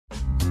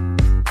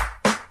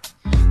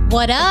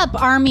What up,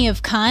 Army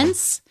of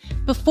Cunts?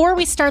 Before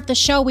we start the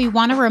show, we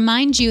want to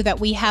remind you that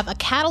we have a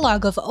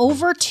catalog of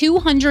over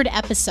 200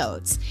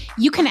 episodes.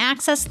 You can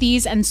access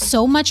these and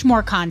so much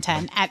more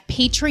content at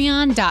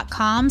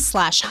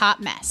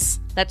patreon.com/hotmess.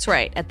 That's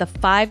right. At the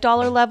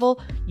 $5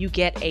 level, you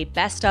get a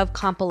best of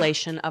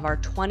compilation of our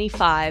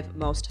 25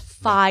 most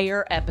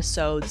fire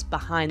episodes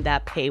behind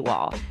that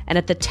paywall. And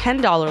at the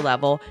 $10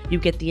 level, you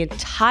get the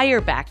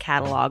entire back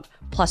catalog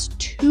plus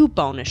 2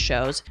 bonus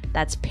shows.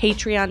 That's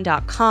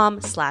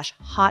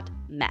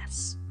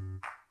patreon.com/hotmess.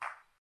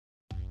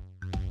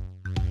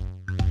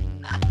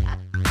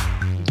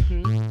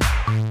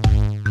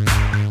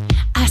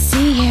 I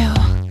see you,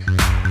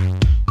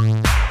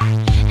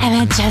 and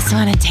I just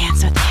want to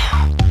dance with you.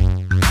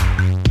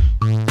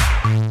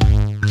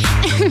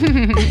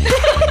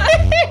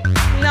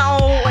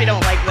 No, I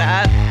don't like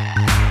that.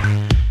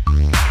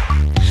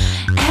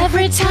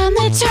 Every time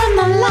they turn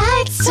the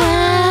lights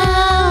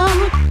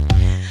down,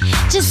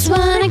 just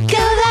wanna go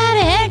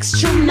that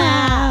extra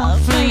mile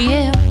for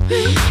you.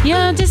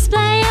 Your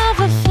display of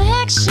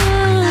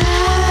affection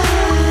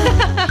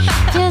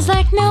feels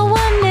like no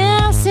one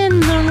else in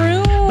the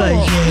room. But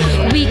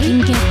yeah. We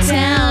can get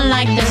down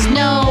like there's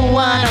no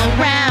one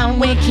around.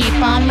 We keep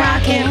on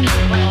rocking.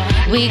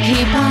 We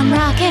keep on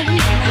rocking.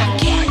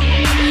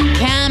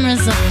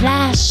 Cameras are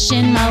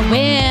flashing while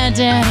we're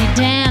dirty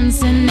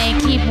dancing. They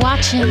keep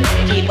watching.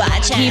 Keep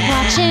watching. Keep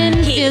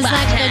watching. Feels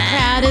like the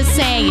crowd is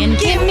saying,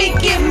 give me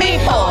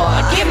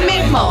more. Give me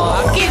more.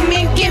 Give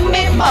me more. Give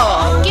me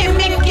more. Give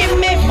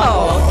me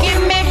more.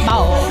 Give me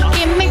more.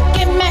 Give me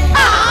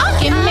more.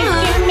 Give me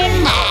more.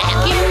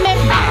 Give me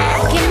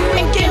more.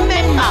 Give me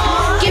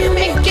more. Give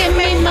me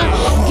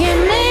more.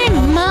 Give me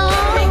more.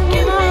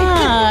 Give me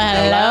more.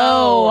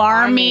 Hello,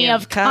 Army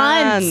of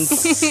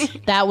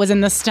Cunts. That was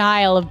in the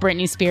style of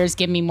Britney Spears'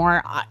 "Give Me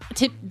More."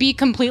 To be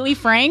completely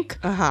frank,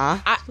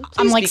 I'm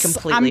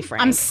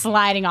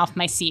sliding off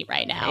my seat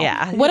right now.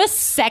 Yeah. What a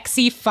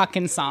sexy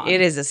fucking song.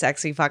 It is a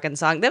sexy fucking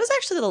song. That was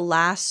actually the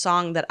last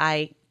song that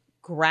I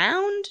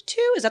ground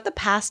to. Is that the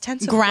past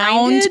tense of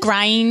grinded?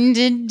 Grind.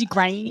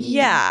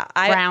 Yeah.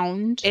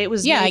 Ground. It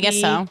was I guess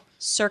so.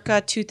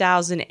 Circa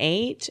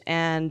 2008,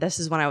 and this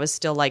is when I was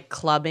still like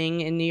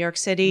clubbing in New York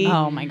City.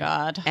 Oh my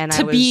God. And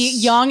to be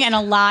young and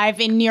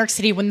alive in New York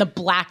City when the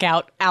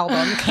Blackout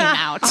album came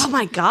out. Oh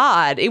my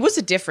God. It was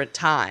a different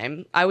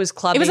time. I was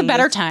clubbing. It was a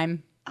better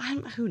time.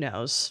 Who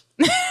knows?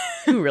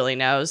 Who really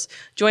knows?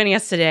 Joining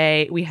us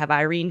today, we have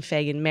Irene,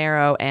 Fagan,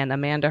 Merrow, and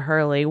Amanda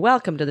Hurley.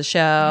 Welcome to the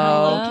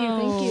show.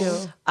 Thank you.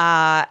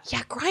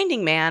 Yeah,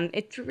 grinding, man.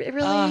 It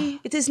really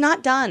it is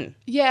not done.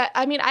 Yeah,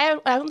 I mean, I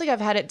don't think I've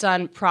had it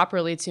done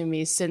properly to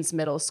me since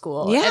middle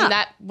school. Yeah. And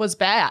that was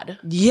bad.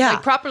 Yeah.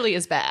 Like, properly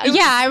is bad.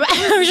 Yeah,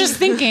 I was just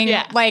thinking,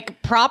 Yeah.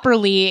 like,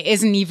 properly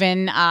isn't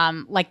even,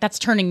 like, that's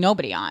turning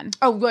nobody on.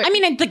 Oh, right. I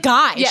mean, the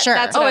guy, Yeah, sure.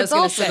 that's what I was it's all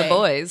gonna for say. the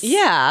boys.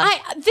 Yeah.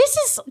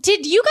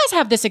 Did you guys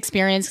have this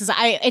experience? Because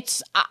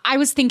I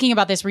was thinking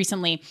about this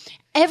recently.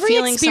 Every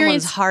Feeling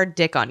experience, someone's hard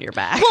dick on your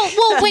back.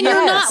 well, when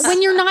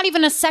you're not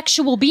even a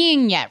sexual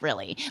being yet,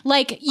 really.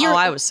 Like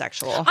I was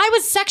sexual. I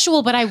was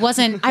sexual, but I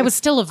wasn't. I was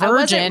still a virgin. I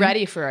wasn't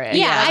ready for it.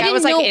 Yeah, Like, I didn't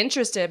was know- like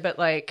interested, but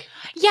like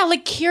Yeah,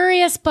 like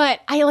curious,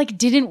 but I like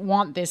didn't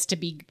want this to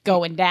be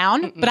going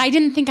down. But I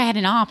didn't think I had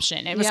an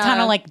option. It was Yeah.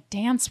 kind of like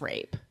dance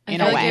rape in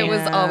I a feel like way. it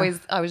was always,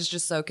 I was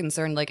just so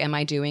concerned, like, am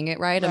I doing it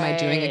right? Am I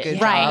doing a good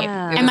Right.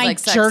 job? It Am was I like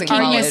sex in jerking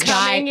college. this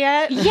guy? coming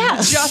yet?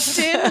 Yes.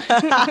 Justin.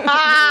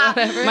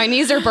 My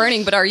knees are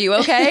burning, but are you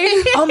okay?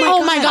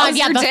 Oh my god! How's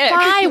Yeah, your the dick?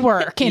 thigh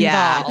work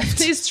Yeah. involved.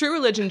 These True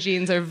Religion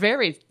jeans are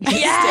very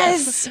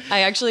Yes.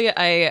 I actually,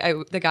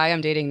 the guy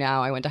I'm dating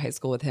now, I went to high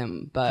school with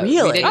him, but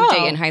Really? we didn't Oh.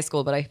 date in high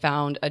school, but I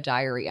found a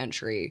diary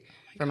entry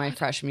for my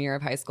freshman year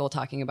of high school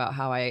talking about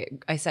how I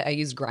said I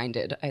used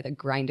grinded. I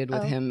grinded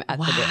with him at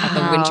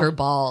the winter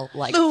ball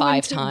like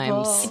 5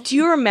 times. Do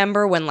you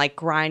remember when like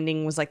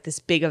grinding was like this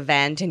big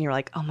event and you're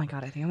like, oh my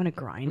God, I think I'm going to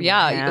grind with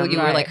Yeah, him? you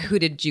were like, who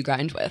did you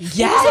grind with?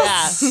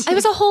 Yes. It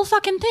was a whole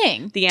fucking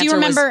thing. The answer Do you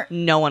remember? was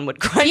no one would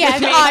grind Yeah,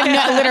 with me.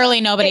 no, literally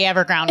nobody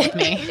ever ground with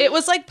me. It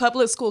was like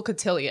public school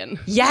cotillion.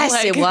 Yes,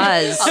 Like, it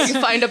was. You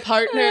find a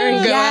partner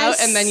and go Yes.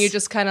 out, and then you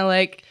just kind of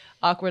like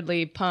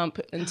awkwardly pump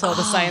until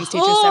the science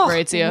teacher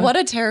separates you. What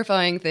a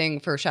terrifying thing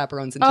for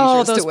chaperones and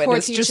Oh, teachers those to poor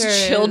witness. Just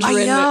teachers. children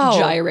I know.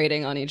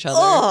 gyrating on each other.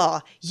 Oh,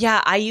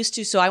 yeah. I used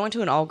to. So I went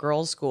to an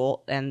all-girls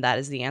school, and that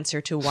is the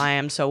answer to why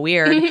I'm so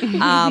weird.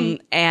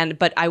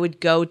 But I would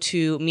go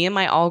to me and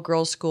my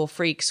all-girls school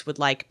freaks would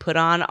like put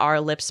on our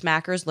lip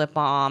smackers lip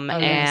balm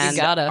and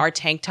You gotta. our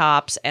tank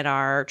tops and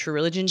our True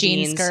Religion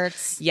Jean jeans.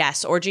 skirts.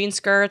 Yes, or jean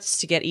skirts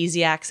to get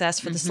easy access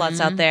for the sluts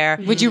out there.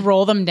 Would you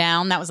roll them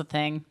down? That was a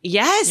thing.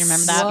 Yes. You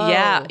remember that? Whoa.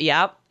 Yeah.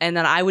 Yep. And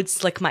then I would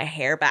slick my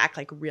hair back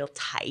like real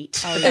tight.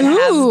 But then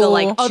have the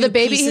like Oh, two the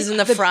baby- pieces in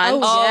the front.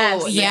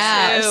 Oh,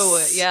 yes.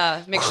 Ew.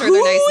 Yeah. Make sure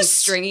they're nice and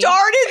stringy. Who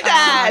started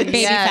that? Baby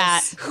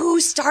Yes. fat. Who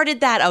started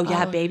that? Oh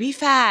yeah, baby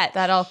fat.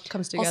 That all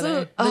comes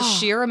together. Also, the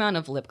sheer amount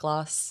of lip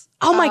gloss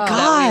Oh my that we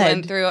God.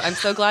 went through. I'm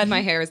so glad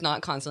my hair is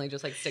not constantly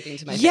just like sticking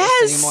to my face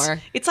Yes.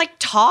 anymore. It's like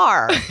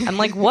tar. I'm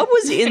like, what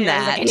was in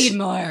that? I need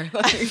more.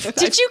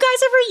 Did you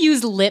guys ever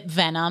use lip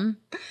venom?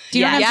 Do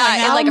you know what I'm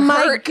talking it about? like Oh my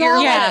hurt God,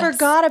 your Yeah. I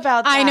forgot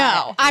about that. I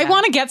know. I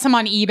want to get some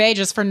on eBay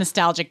just for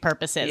nostalgic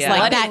purposes. Yeah.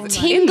 Like What that is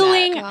in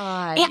tingling.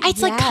 that?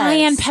 It's like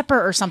cayenne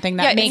pepper or something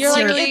that makes you're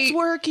your. like, It's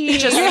working.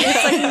 It's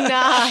like,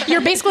 nah.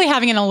 You're basically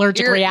having an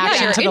allergic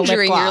reaction you're to the lip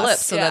injuring gloss. your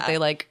lips so that they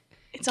like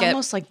It's get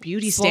almost like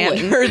beauty swollen.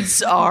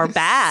 standards are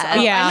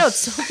bad. Yeah. I know, it's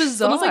so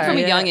bizarre. almost like from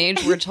a young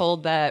age we're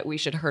told that we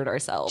should hurt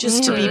ourselves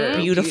Just to be for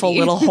beautiful beauty.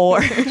 little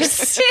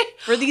whores.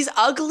 For these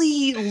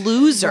ugly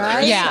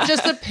losers. Yeah.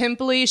 Just a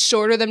pimply,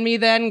 shorter than me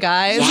then,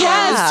 guys.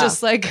 Yeah. It's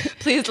just like,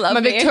 Please love my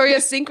me.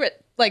 Victoria's Secret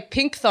like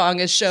pink thong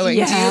is showing.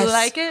 Yes. Do you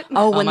like it?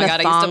 Oh, when my the God,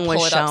 I used to thong pull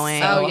was it up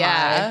showing. so Oh,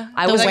 yeah.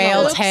 I The was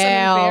whale Oops, I'm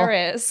tail.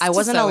 embarrassed. I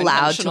wasn't So allowed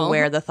to intentional.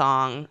 wear the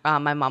thong.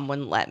 My mom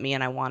wouldn't let me,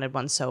 and I wanted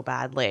one so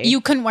badly. You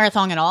couldn't wear a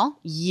thong at all?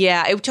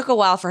 Yeah, it took a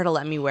while for her to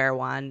let me wear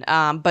one.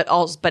 But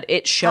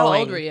it How showing.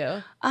 old were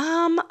you?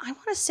 I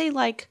want to say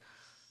like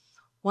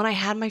when I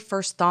had my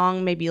first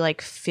thong, maybe like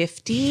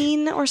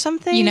 15 or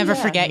something. You never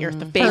forget your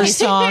Baby's first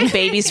thong.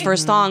 baby's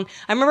first thong.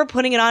 I remember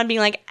putting it on and being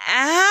like,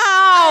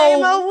 "Ow,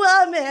 I'm a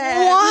woman.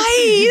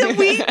 Why are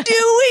we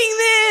doing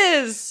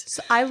this?"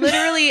 So I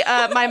literally,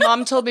 my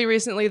mom told me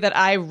recently that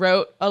I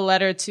wrote a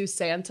letter to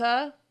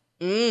Santa.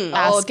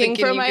 Asking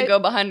thinking for you my could go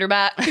behind her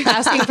back.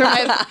 asking for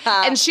my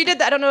and she did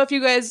that. I don't know if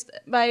you guys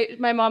my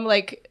mom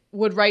like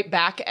would write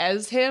back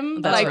as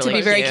him That's like to really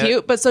be very cute.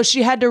 cute, but so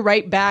she had to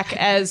write back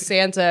as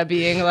Santa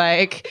being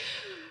like,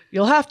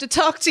 you'll have to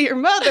talk to your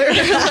mother.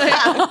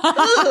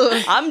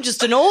 Like, I'm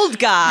just an old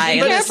guy.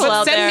 but, This is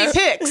out send there. me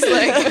pics.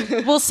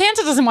 Like, Well,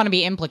 Santa doesn't want to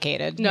be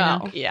implicated. you no.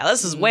 know? Yeah,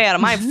 this is way out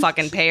of my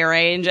fucking pay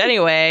range.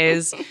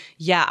 Anyways,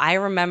 yeah, I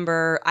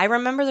remember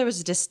there was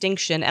a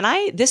distinction,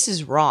 and this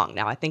is wrong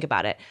now I think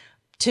about it.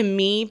 To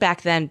me,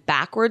 back then,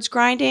 backwards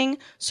grinding.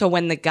 So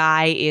when the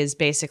guy is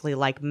basically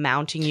like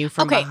mounting you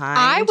from Okay, behind.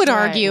 I would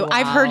argue. Wow.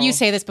 I've heard you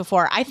say this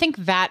before. I think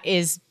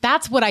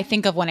that's what I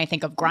think of when I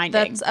think of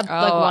grinding. That's like the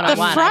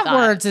one-on-one.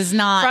 frontwards is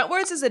not.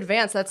 Frontwards is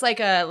advanced. That's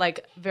like a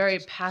very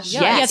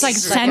passionate. Yes. Yeah, it's like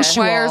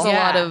sensual. Requires a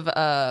Yeah. lot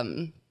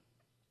of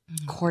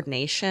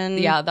coordination.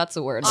 yeah, that's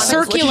a word.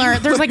 circular.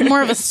 There's like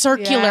more of a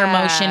circular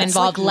Yeah, motion it's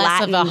involved,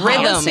 like less of a Latin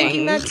rhythm. rhythm.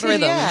 Thinking that too,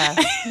 Rhythm. yeah.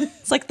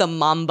 It's like the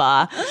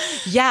mamba.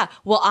 Yeah.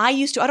 Well,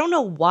 I don't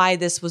know why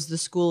this was the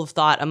school of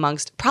thought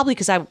amongst, probably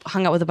because I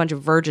hung out with a bunch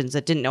of virgins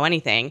that didn't know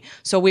anything.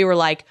 So we were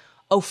like,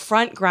 oh,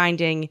 front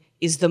grinding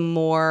is the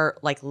more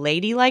like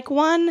ladylike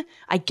one,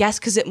 I guess,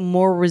 because it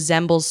more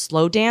resembles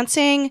slow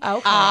dancing.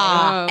 Okay.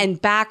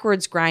 And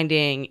backwards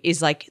grinding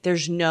is like, there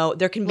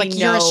can be Like no.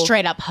 you're a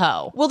straight up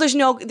hoe. Well,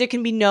 there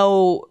can be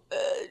no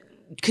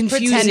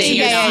confusing. Pretending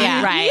you're not.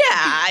 Yeah. Right. Yeah.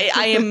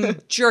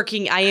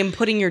 I am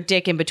putting your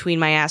dick in between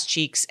my ass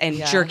cheeks and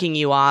jerking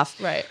you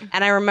off. Right.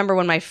 And I remember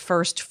when my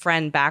first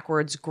friend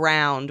backwards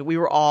ground, we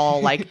were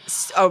all like,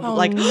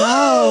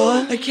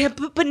 no. I can't.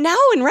 But now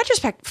in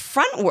retrospect,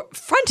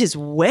 front is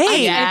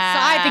way.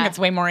 I think it's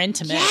way more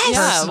intimate. Yes. Yeah,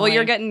 well, personally.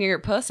 you're getting your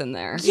puss in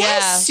there.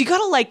 Yes, you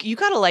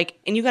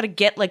gotta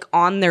get like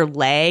on their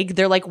leg.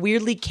 They're like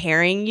weirdly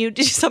carrying you.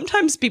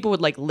 Sometimes people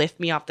would like lift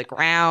me off the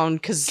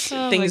ground because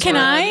things. Can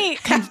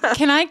were,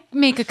 can I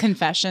make a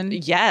confession?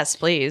 Yes,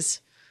 please.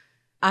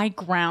 I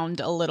ground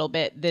a little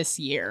bit this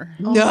year.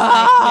 No.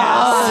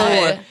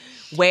 Yes.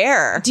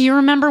 Where? Do you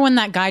remember when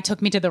that guy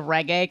took me to the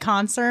reggae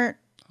concert?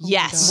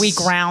 Yes. We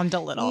ground a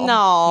little.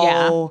 No.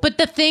 Yeah. But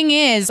the thing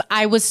is,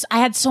 I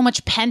had so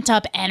much pent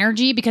up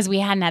energy because we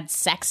hadn't had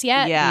sex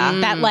yet. Yeah.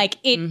 That like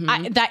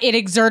that it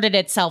exerted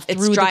itself It's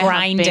through the dry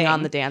grinding humping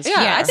on the dance Yeah,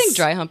 floor. I Yes. think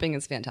dry humping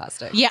is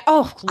fantastic. Yeah.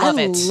 Oh, love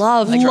I it.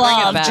 love Like, bring it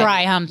love back.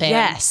 dry humping.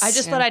 Yes. I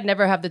just thought I'd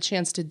never have the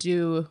chance to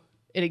do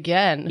it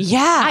again.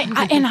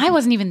 Yeah. And I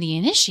wasn't even the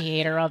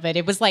initiator of it.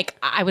 It was like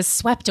I was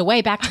swept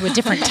away back to a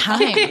different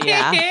time.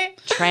 yeah.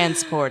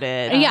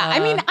 Transported. Yeah, I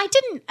mean, I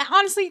didn't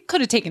honestly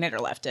could have taken it or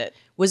left it.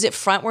 Was it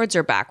frontwards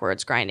or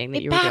backwards grinding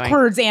that you were doing?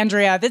 Backwards,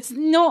 Andrea. That's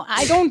no,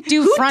 I don't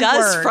do Who frontwards.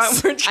 does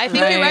frontwards? I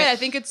think you're right. I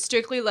think it's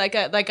strictly like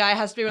a guy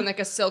has to be wearing like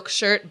a silk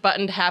shirt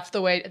buttoned half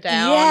the way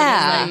down.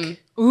 Yeah. And like,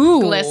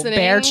 Ooh, glistening.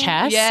 bare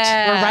chest.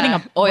 Yeah.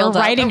 We're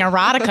writing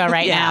erotica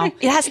right Yeah. now.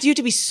 It has to you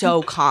to be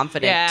so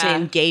confident Yeah. to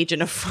engage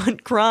in a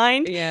front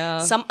grind.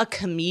 Yeah. A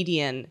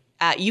comedian.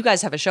 You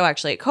guys have a show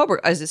actually at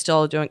Cobra. Is it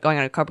still going on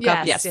at Cobra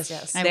Club? Yes,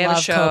 yes. I They have a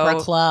love show. Cobra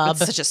Club.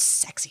 It's such a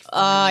sexy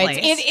fucking place.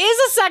 It is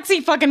a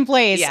sexy fucking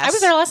place. Yes. I was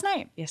there last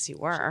night. Yes, you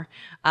were.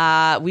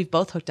 We've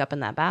both hooked up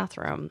in that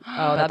bathroom.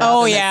 Oh, that's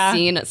Oh, yeah.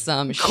 seen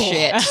some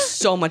shit.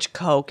 So much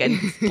coke and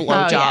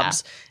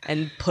blowjobs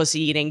and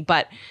pussy eating.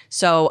 But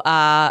so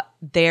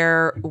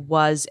there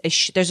was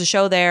there's a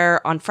show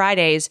there on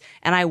Fridays,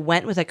 and I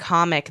went with a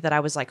comic that I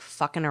was like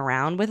fucking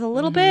around with a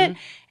little bit,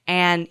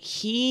 and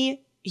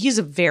he's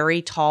a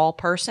very tall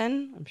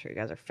person. I'm sure you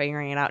guys are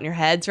figuring it out in your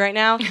heads right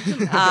now.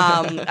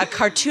 A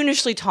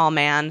cartoonishly tall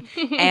man,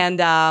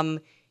 and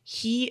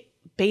he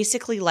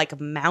basically like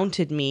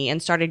mounted me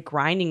and started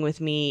grinding with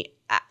me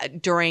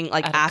during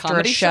like At a after a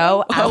comedy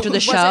show, after the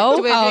show.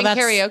 Do we Oh, doing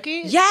that's-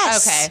 karaoke?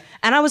 Yes. Okay.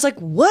 And I was like,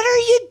 what are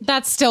you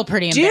That's still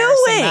pretty embarrassing.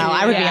 doing? Though.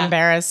 I would be Yeah.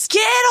 embarrassed. Get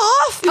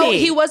off me. Oh,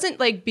 he wasn't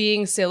like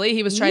being silly.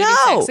 He was trying to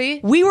be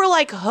sexy. We were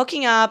like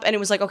hooking up and it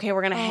was like, okay,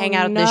 we're going to hang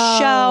out at this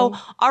show.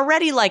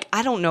 Already, like,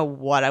 I don't know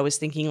what I was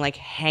thinking, like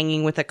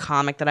hanging with a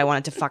comic that I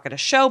wanted to fuck at a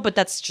show, but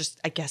that's just,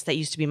 I guess that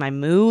used to be my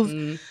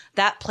move.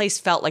 That place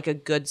felt like a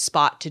good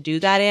spot to do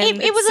that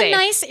in. It was safe. a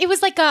nice. It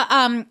was like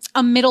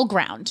a middle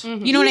ground.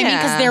 You know what I mean?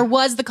 Because Yeah. there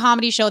was the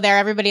comedy show there.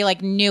 Everybody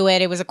like knew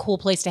it. It was a cool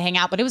place to hang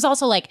out, but it was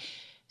also like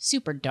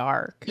super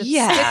dark.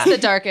 Yeah. It's the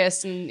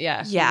darkest, and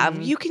yeah. Yeah,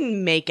 you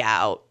can make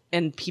out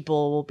and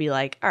people will be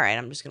like, all right,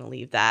 I'm just going to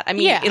leave that. I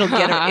mean, Yeah. it'll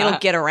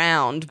get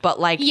around, but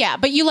like, Yeah,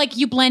 but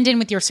you blend in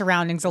with your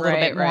surrounds a little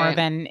Right, bit more right.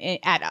 than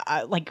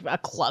at like a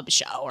club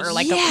show or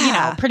like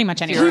Yeah. pretty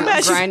much You're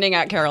anywhere. grinding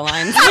at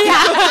Caroline's.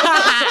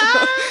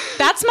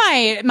 That's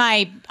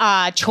my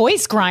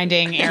choice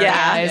grinding area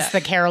Yeah. is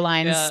the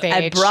Caroline stage.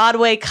 at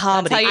Broadway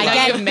comedy, That's how you know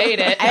get- you've made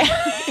it.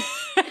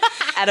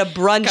 at a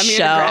brunch Come here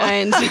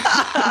show. to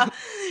grind.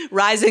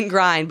 Rise and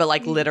grind, but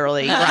like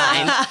literally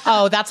grind.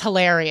 Oh, that's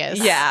hilarious.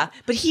 Yeah.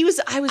 But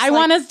I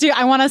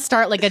want to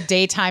start like a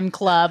daytime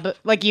club.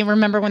 Like you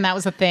remember when that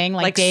was a thing,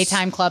 like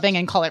daytime clubbing,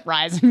 and call it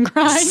Rise and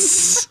Grind.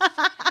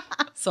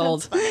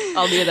 Sold.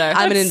 I'll be there.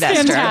 I'm an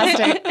investor.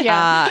 Fantastic.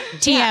 Yeah.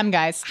 TM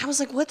guys. I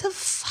was like, what the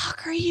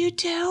fuck are you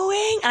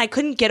doing? And I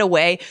couldn't get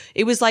away.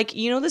 It was like,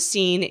 you know, the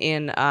scene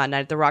in Night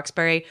at the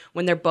Roxbury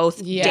when they're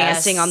both Yes.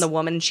 dancing on the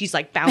woman and she's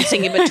like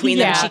bouncing in between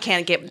them and Yeah. she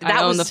can't get. That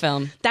I own was the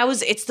film.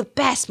 It's the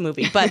best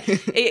movie, but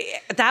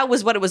that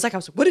was what it was like. I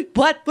was like,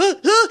 what?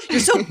 You're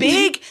so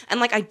big. And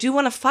like, I do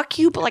want to fuck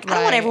you, but like, I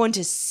don't want Right. everyone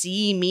to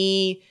see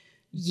me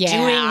Yeah.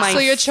 doing my So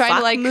you're trying to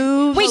fuck like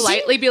move.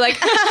 politely be like,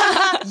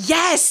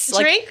 Yes.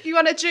 Like, drink? You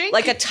want a drink?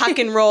 like a tuck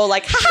and roll,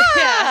 like,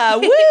 ha,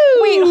 woo.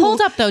 Wait,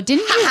 hold up though.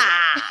 Didn't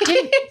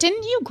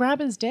you grab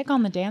his dick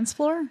on the dance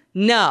floor?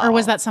 No. Or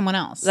was that someone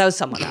else? That was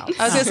someone else.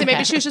 I was gonna say maybe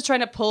Okay. she was just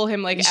trying to pull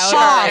him like out. Sure,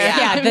 of there.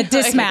 yeah, the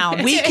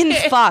dismount. We can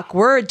fuck.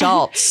 We're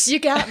adults. You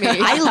got me.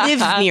 I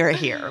live near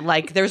here.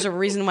 Like, there's a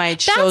reason why I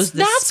chose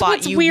this that's spot.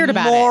 what's You weird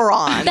about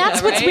moron. it.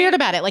 That's what's right? weird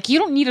about it. Like you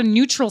don't need a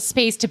neutral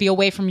space to be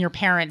away from your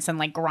parents and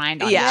like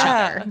grind on Yeah. each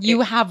other. You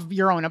have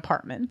your own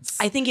apartments.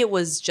 I think it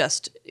was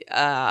just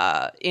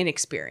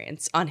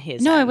inexperience on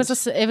his. No, end. it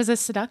was a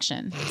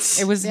seduction.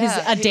 It was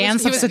Yeah, a he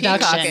dance was of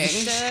seduction.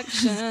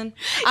 peacocking.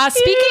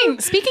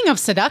 Speaking of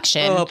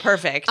seduction, Oh,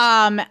 perfect.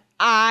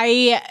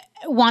 I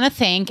want to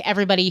thank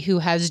everybody who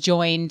has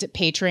joined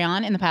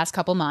Patreon in the past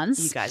couple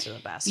months. you guys are the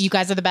best. You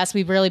guys are the best.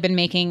 We've really been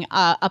making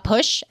a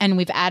push, and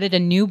we've added a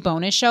new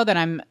bonus show that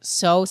I'm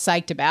so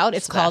psyched about.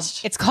 It's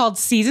called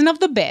Season of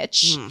the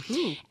Bitch,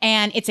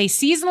 and it's a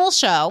seasonal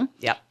show.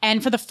 Yep.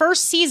 And for the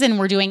first season,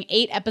 we're doing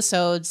 8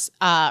 episodes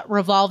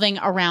revolving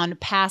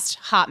around past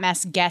hot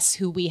mess guests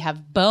who we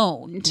have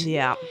boned.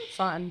 Yeah.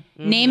 Fun.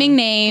 Naming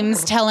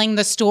names, telling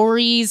the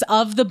stories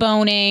of the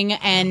boning,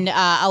 and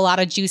a lot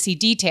of juicy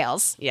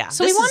details. Yeah,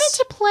 So we this wanted is-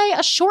 to play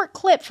a short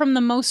clip from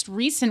the most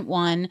recent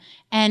one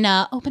and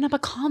open up a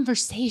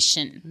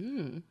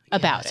conversation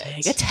about it.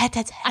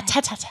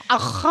 A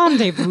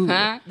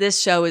rendezvous.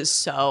 This show is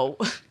so.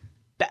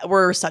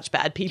 We're such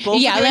bad people.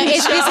 Yeah, like,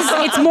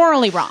 it's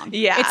morally wrong.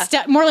 Yeah.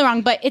 It's morally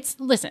wrong, but it's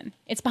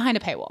behind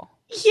a paywall.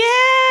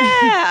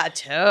 Yeah,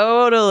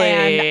 totally.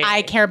 And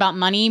I care about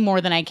money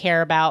more than I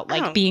care about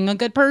like being a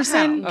good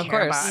person. Of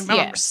course. I'm not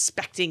Yeah.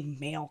 respecting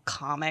male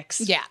comics.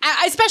 Yeah,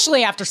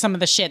 especially after some of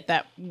the shit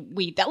that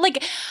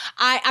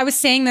I was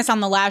saying this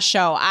on the last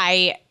show.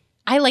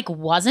 I like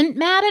wasn't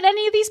mad at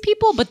any of these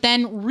people, but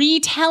then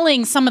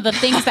retelling some of the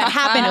things that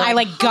happened, I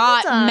like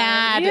got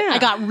mad. Yeah. I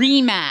got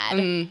re-mad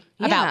Yeah.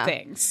 about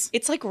things.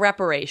 It's like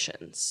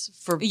reparations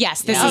for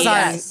Yes, this is our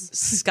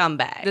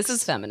scumbags. This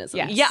is feminism.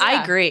 Yeah. Yeah,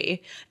 I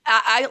agree.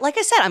 I like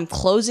I said, I'm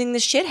closing the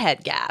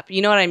shithead gap.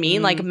 You know what I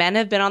mean? Like men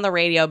have been on the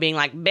radio being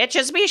like,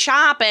 bitches be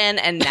shopping.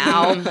 And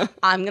now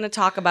I'm going to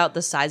talk about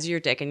the size of your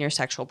dick and your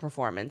sexual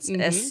performance.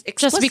 just to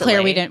be clear,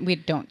 explicitly. we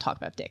don't talk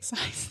about dick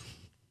size.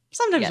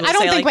 Sometimes we'll I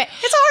don't say, think like, we-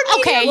 it's a hard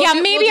Okay, medium.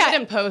 yeah, maybe we'll I- do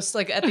it in post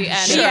like at the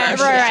end. Sure, Yeah,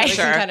 sure, right. We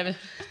can kind of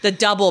The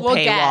double We'll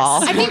paywall.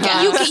 guess. I think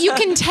you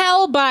can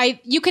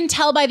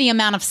tell by the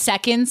amount of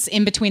seconds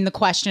in between the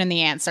question and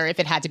the answer if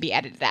it had to be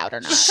edited out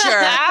or not.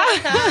 Sure.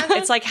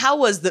 It's like, how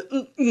was the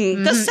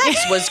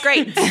sex was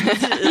great.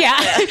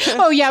 Yeah.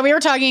 Oh yeah, we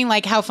were talking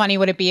like how funny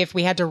would it be if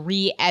we had to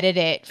re-edit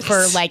it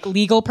for like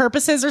legal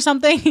purposes or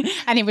something,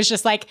 and it was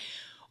just like,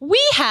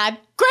 we had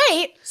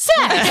great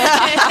sex.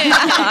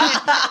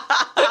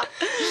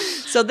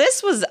 So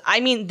this was, I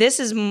mean, this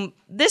is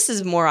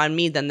more on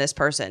me than this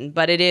person,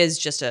 but it is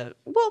just you know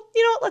what?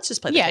 Let's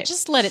just play the Yeah, tape.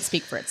 just let it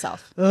speak for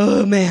itself.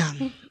 Oh, man.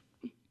 Pick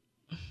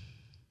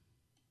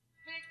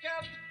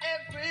up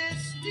every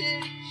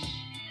stitch.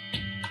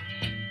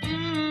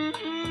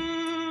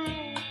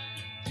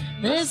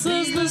 This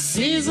is the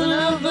season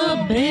of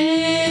the bitch.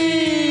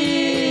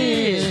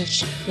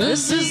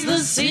 This is the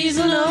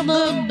season of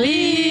the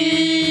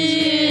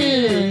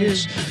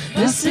bitch.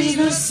 This is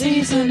the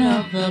season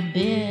of the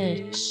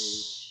bitch.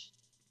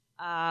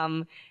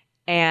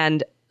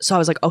 And so I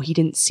was like, oh, he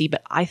didn't see,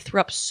 but I threw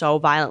up so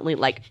violently,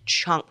 like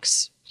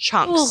chunks.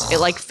 Ugh. It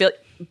like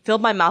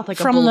filled my mouth like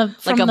a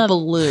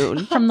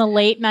balloon. From the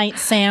late night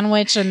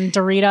sandwich and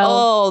Dorito.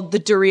 Oh, the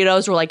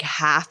Doritos were like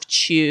half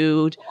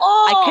chewed.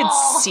 I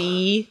could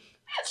see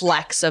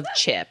flecks of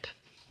chip.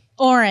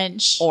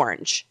 Orange.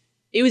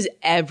 It was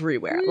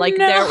everywhere. Like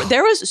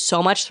there was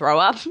so much throw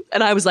up,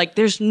 and I was like,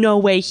 "There's no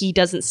way he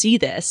doesn't see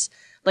this."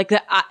 Like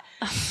that.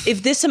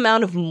 If this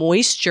amount of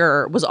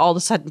moisture was all of a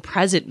sudden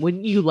present,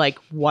 wouldn't you like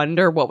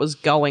wonder what was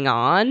going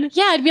on?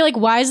 Yeah, I'd be like,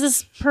 why is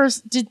this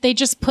person? Did they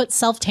just put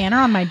self tanner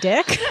on my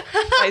dick?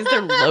 Why is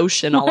there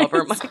lotion all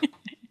over my?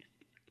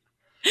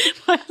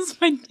 Why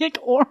is my dick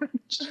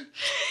orange?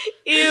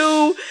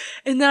 Ew.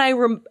 And then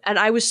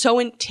I was so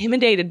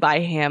intimidated by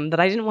him that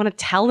I didn't want to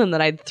tell him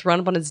that I'd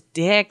thrown up on his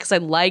dick because I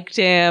liked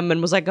him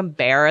and was like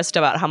embarrassed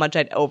about how much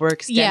I'd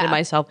overextended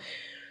myself.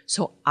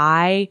 So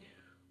I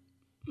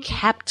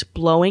kept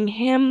blowing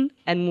him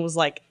and was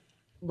like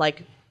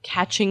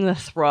catching the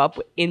throw up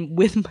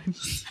with my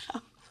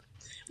mouth.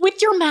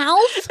 With your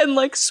mouth? And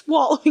like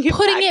swallowing it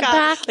Putting it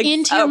back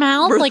into your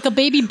mouth like a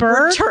baby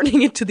bird?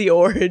 Returning it to the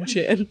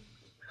origin.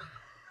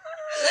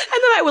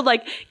 And then I would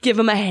like give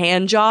him a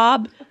hand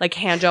job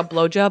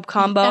blowjob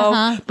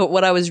combo. But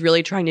what I was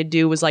really trying to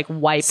do was like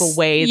wipe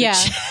away the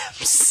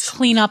chips.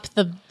 Clean up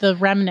the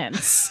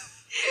remnants.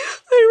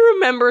 I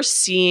remember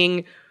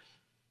seeing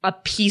a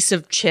piece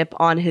of chip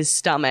on his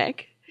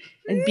stomach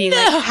and being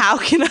like, how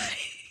can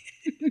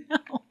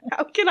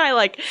I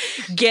like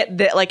get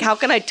that? Like, how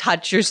can I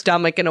touch your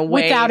stomach in a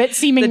way without it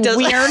seeming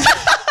weird?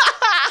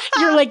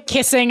 You're like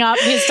kissing up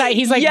his thigh.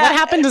 He's like, what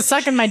happened to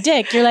sucking my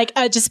dick? You're like,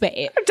 just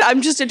wait.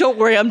 Don't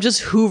worry. I'm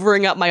just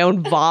hoovering up my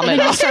own vomit.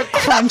 And you start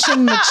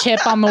crunching the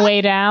chip on the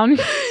way down. Ew.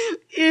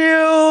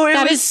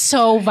 That is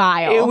so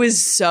vile. It was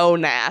so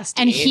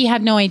nasty. And he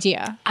had no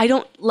idea.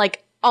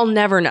 I'll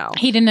never know.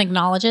 He didn't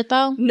acknowledge it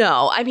though?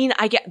 No. I mean,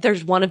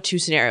 there's one of two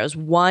scenarios.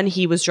 One,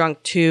 he was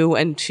drunk too,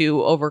 and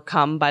two,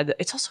 overcome by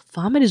it's also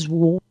vomit is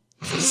warm.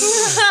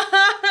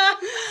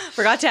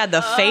 Forgot to add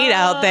the fade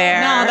out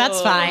there. No,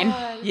 that's fine.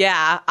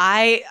 Yeah,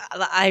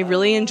 I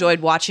really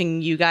enjoyed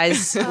watching you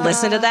guys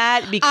listen to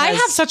that because I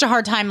have such a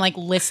hard time like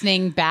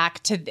listening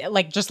back to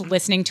like just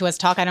listening to us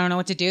talk. I don't know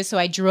what to do, so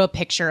I drew a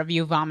picture of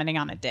you vomiting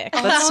on a dick.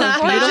 That's so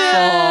beautiful,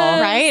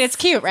 right? It's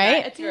cute,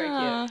 right? It's very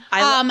cute.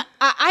 I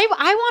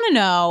want to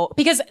know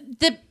because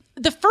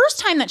the first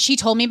time that she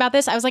told me about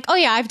this, I was like, oh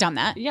yeah, I've done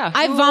that. Yeah.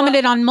 I've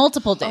vomited on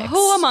multiple dicks.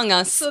 Who among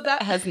us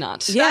that has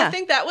not? Yeah. I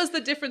think that was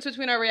the difference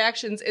between our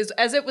reactions is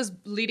as it was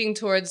leading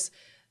towards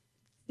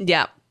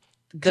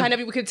kind of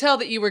we could tell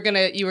that you were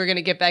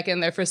gonna get back in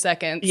there for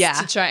seconds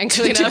to try and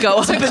clean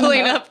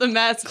up the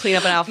mess. Clean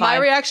up an L5. My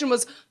reaction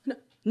was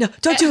no,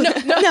 don't do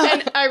it. No.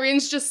 And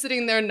Irene's just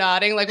sitting there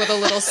nodding like with a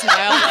little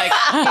smile like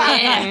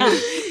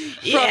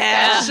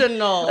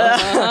professional.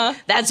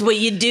 That's what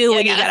you do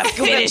when you gotta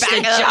finish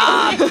the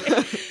job.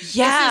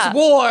 Yeah. This is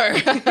war.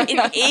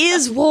 It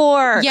is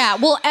war. Yeah,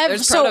 well,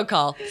 There's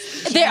protocol.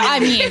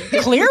 I mean,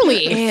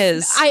 clearly It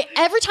is.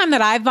 Every time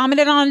that I've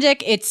vomited on a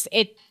dick,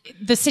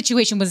 the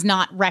situation was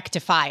not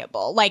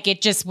rectifiable. Like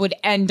it just would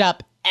end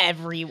up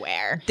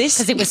everywhere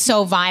because it was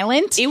so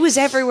violent. It was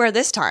everywhere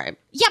this time.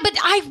 Yeah, but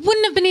I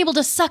wouldn't have been able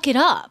to suck it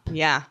up.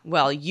 Yeah.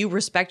 Well, you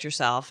respect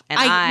yourself, and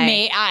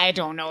I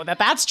don't know that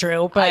that's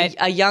true, but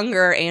a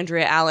younger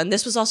Andrea Allen.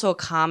 This was also a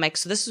comic,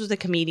 so this was the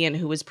comedian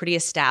who was pretty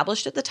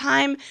established at the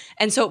time,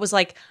 and so it was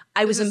like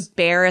I was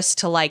embarrassed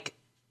to like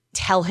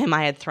tell him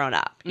I had thrown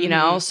up, you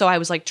know. So I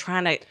was like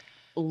trying to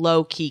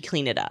low key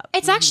clean it up.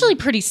 it's actually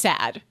pretty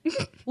sad.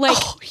 Like,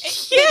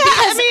 because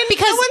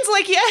no one's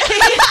like,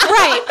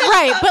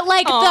 right, but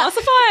like that's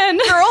fun.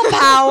 Girl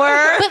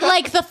power. But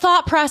like the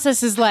thought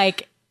process is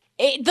like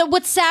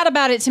what's sad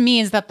about it to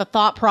me is that the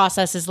thought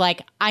process is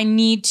like I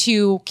need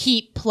to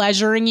keep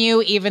pleasuring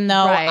you even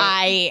though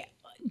I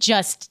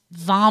just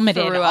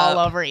vomited all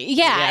over you.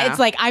 Yeah, it's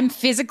like I'm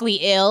physically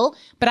ill,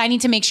 but I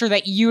need to make sure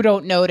that you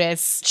don't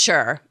notice.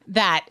 Sure.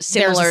 That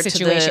Similar there's a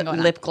situation to going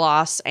the on. lip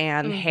gloss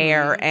and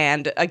hair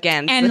and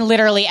again And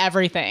literally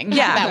everything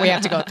that we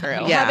have to go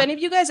through. Yeah. Have any of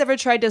you guys ever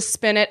tried to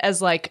spin it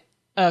as like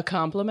a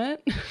compliment?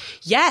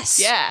 Yes.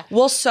 Yeah.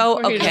 Well, so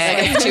Or you're just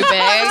okay. like, Too big.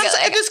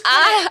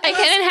 I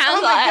can't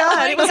handle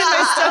that. It was in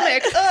my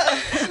stomach.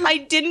 I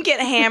didn't get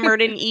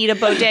hammered and eat a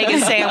bodega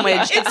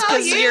sandwich. It's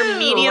because your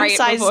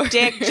medium-sized Right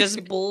dick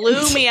just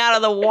blew me out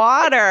of the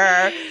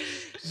water.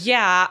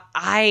 Yeah,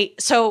 I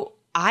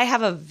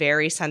have a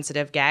very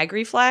sensitive gag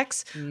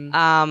reflex.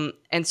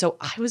 And so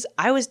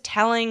I was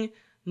telling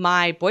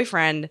my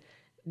boyfriend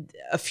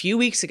a few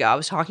weeks ago, I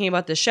was talking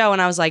about the show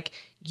and I was like,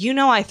 you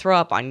know, I throw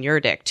up on your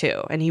dick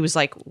too. And he was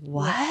like,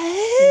 what?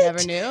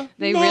 Never knew.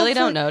 They really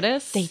don't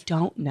notice. They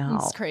don't know.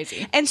 It's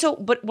crazy. And so,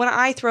 but when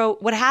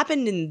what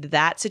happened in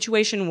that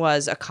situation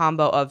was a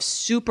combo of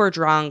super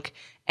drunk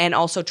and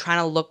also trying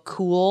to look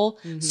cool.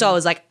 So I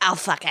was like, I'll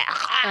fuck it.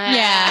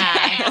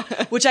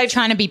 Yeah. Which I've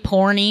Trying to be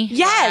porny.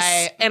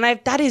 Yes. And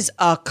that is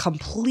a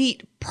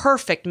complete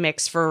perfect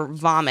mix for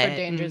vomit. For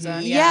danger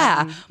zone.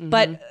 Yeah.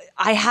 But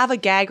I have a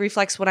gag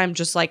reflex when I'm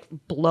just like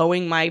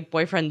blowing my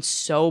boyfriend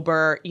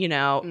sober, you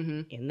know,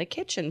 in the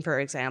kitchen, for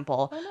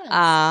example.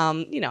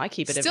 You know, I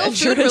keep it Still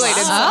adventurous.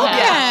 food-related stuff.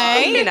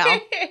 Okay. You know,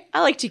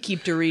 I like to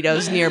keep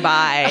Doritos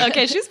nearby.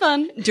 Okay, she's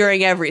fun.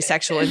 During every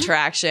sexual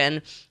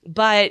interaction.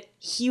 But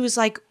he was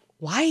like,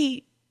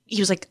 why? He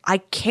was like, I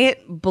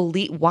can't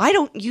believe, why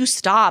don't you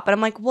stop? And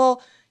I'm like,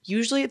 well,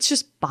 usually it's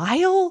just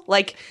bile.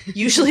 Like,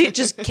 usually it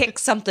just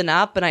kicks something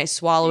up and I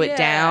swallow it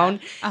down.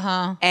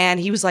 And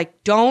he was like,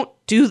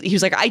 he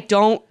was like, I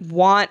don't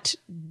want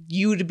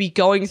you to be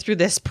going through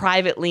this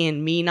privately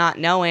and me not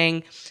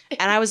knowing.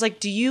 And I was like,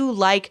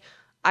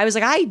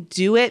 I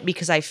do it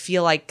because I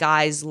feel like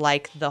guys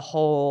like the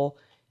whole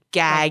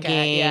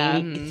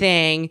gagging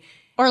thing.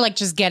 Or like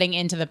just getting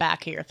into the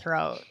back of your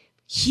throat.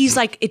 He's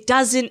like, it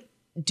doesn't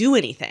do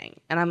anything.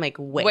 And I'm like,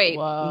 wait,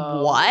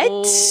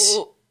 what?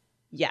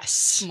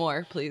 Yes.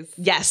 More, please.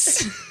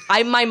 Yes.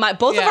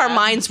 Both of our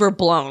minds were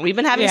blown. We've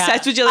been having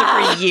sex with each other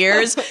for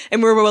years,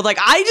 and we were both like,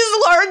 I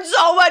just learned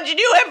so much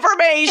new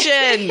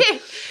information.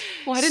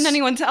 Why didn't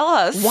anyone tell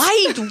us?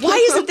 Why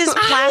isn't this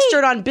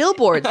plastered on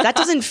billboards? That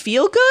doesn't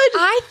feel good.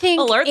 I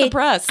think Alert the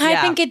press. I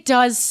think it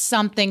does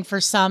something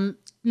for some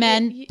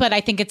men, but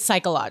I think it's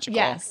psychological.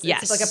 Yes.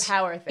 It's like a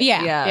power thing.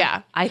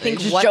 Yeah. I think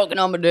just choking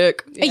on my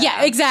dick.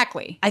 Yeah,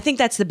 exactly. I think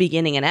that's the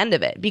beginning and end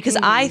of it, because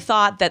I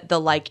thought that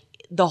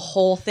the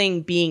whole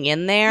thing being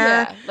in there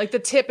Yeah. Like the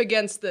tip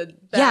against the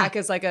back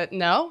is like a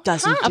no?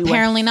 doesn't do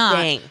Apparently a not.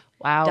 thing.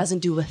 Wow. Doesn't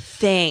do a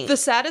thing. The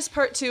saddest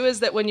part too is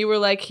that when you were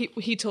like,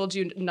 he told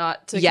you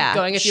not to Yeah, keep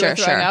going if you were sure,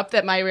 throwing sure. up,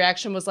 that my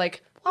reaction was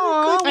like,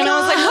 oh, and I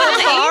was like,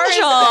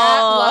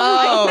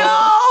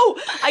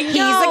 I know.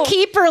 He's a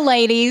keeper,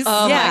 ladies.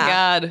 Oh Yeah. my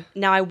God.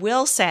 Now, I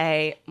will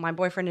say my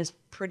boyfriend is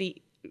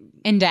pretty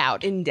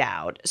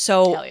Endowed.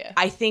 So Hell yeah.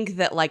 I think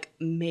that like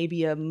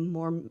maybe a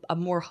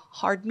more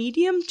hard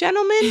medium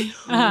gentleman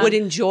would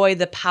enjoy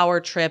the power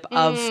trip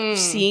of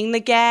seeing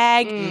the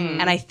gag.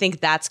 And I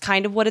think that's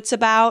kind of what it's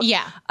about.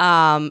 Yeah.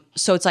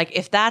 So it's like,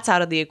 if that's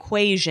out of the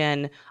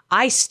equation,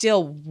 I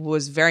still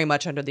was very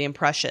much under the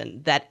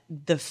impression that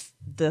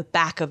the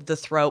back of the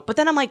throat, but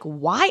then I'm like,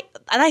 why?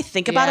 And I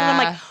think about it and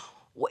I'm like,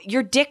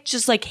 your dick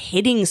just like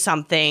hitting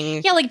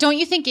something. Yeah, like don't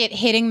you think it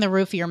hitting the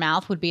roof of your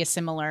mouth would be a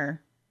similar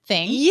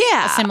thing?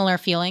 Yeah. A similar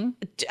feeling?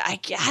 I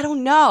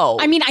don't know.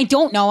 I mean, I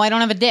don't know. I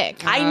don't have a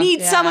dick. I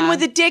need someone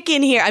with a dick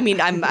in here. I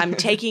mean, I'm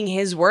taking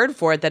his word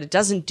for it that it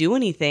doesn't do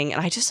anything.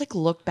 And I just like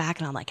look back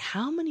and I'm like,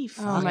 how many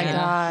fucking...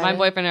 My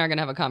boyfriend and I are going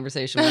to have a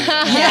conversation. Right now.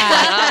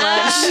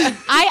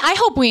 I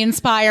hope we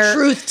inspire...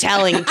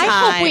 truth-telling time.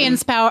 I hope we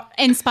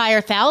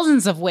inspire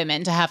thousands of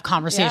women to have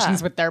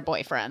conversations with their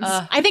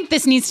boyfriends. I think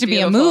this needs to be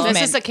a movement.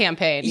 This is a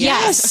campaign.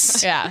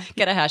 Yes. Yeah.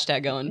 Get a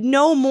hashtag going.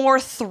 No more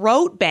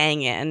throat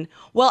banging.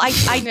 Well,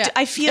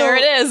 I feel... There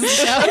it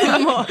is.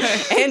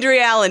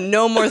 Andrea Allen,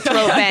 no more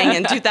throat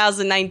banging,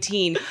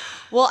 2019.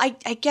 Well,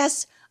 I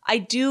guess I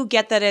do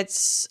get that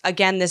it's,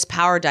 again, this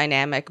power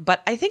dynamic.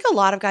 But I think a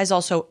lot of guys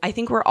also... I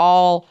think we're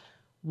all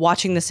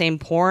watching the same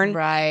porn.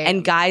 Right.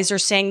 And guys are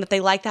saying that they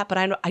like that, but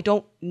I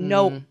don't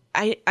know...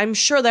 I'm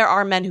sure there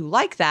are men who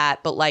like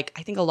that, but like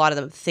I think a lot of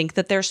them think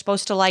that they're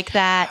supposed to like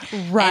that,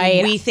 right?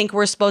 And we think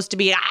we're supposed to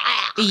be, and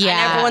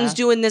everyone's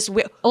doing this.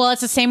 Well,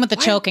 it's the same with the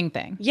choking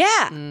thing.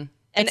 Yeah,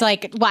 it's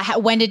like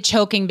when did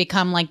choking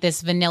become like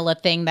this vanilla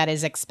thing that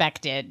is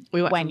expected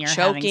we went when from you're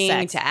choking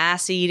having sex? to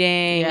ass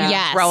eating,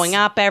 Yes. throwing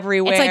up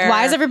everywhere. It's like,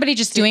 why is everybody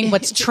just doing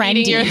what's trendy?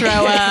 Eating your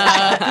throw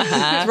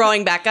up,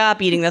 throwing back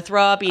up, eating the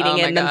throw up, eating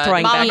it, and then God.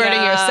 throwing back burning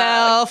up.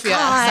 yourself,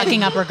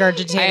 Sucking up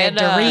regurgitated had,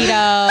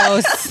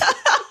 Doritos.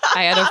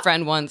 I had a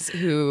friend once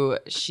who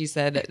she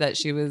said that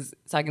she was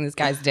sucking this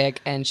guy's dick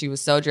and she was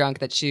so drunk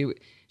that she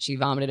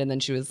vomited and then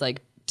she was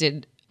like,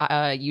 did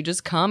you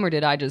just come or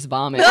did I just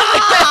vomit?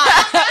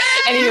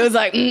 And he was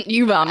like,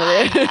 you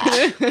vomited.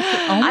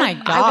 Oh my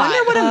God. I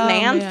wonder what a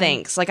man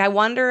thinks. Like, I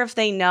wonder if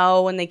they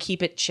know and they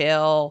keep it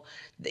chill.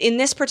 In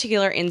this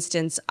particular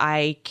instance,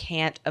 I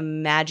can't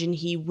imagine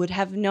he would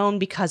have known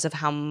because of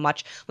how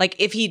much. Like,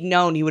 if he'd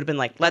known, he would have been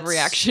like, "Let's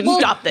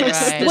stop this."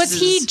 Right. This Was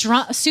he is-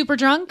 drunk? Super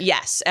drunk?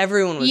 Yes,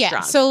 everyone was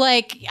drunk. So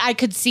like I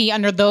could see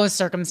under those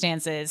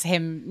circumstances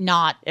him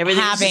not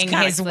Everything's just having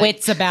kinda his like,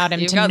 wits about him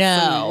You've to got know.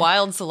 some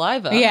wild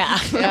saliva. Yeah.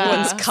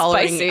 Everyone's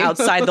coloring Spicy.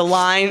 outside the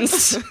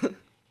lines.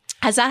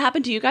 Has that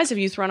happened to you guys? Have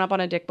you thrown up on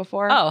a dick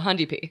before? Oh,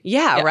 Hundy P.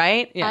 yeah,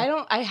 right.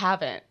 Yeah. I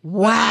haven't.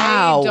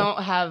 Wow. I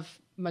don't have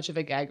much of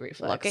a gag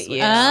reflex. Look at you.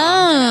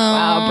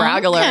 Wow,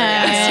 brag alert.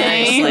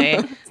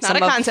 Seriously. It's not a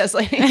contest,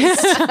 ladies.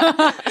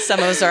 Some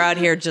of us are out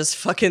here just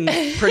fucking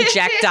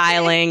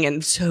projectiling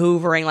and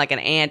hoovering like an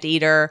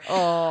anteater.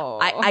 Oh.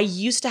 I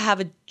used to have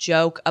a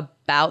joke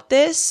about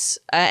this,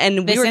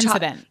 and This we were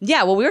incident.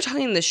 Yeah, well, we were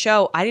talking in the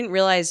show. I didn't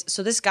realize.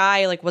 So this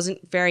guy like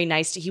wasn't very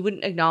nice. He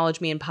wouldn't acknowledge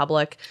me in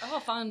public. Oh,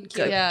 fun.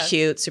 Good, Yeah.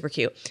 cute, super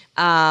cute.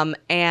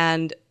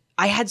 And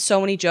I had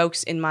so many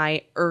jokes in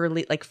my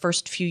early, like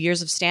first few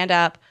years of stand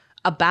up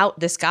about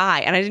this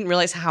guy, and I didn't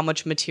realize how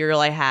much material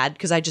I had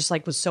because I just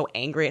like was so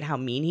angry at how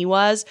mean he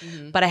was.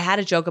 But I had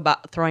a joke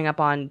about throwing up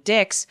on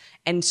dicks,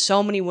 and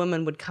so many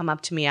women would come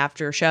up to me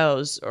after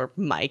shows or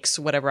mics,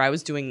 whatever I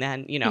was doing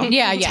then,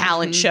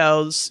 talent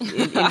shows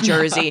in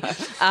Jersey,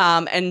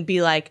 and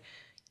be like,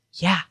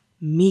 yeah,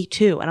 me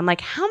too. And I'm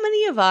like, how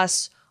many of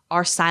us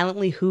are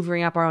silently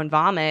hoovering up our own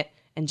vomit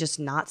and just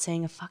not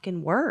saying a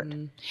fucking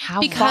word?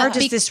 How far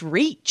does this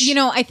reach?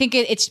 I think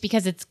it's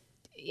because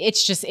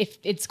it's just if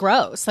it's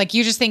gross. Like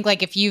you just think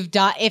like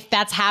if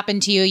that's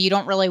happened to you, you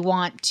don't really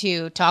want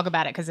to talk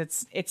about it because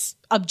it's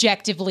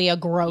objectively a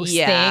gross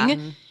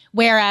thing.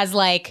 Whereas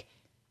like,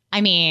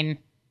 I mean,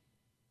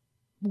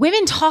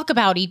 women talk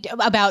about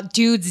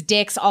dudes'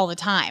 dicks all the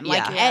time.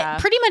 Like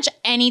pretty much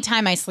any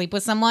time I sleep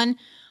with someone,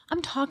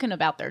 I'm talking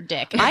about their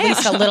dick at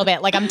least a little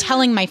bit. Like I'm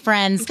telling my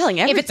friends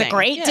if it's a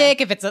great dick,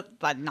 if it's a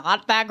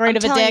not that great of a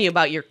dick. I'm telling you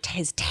about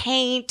his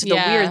taint, the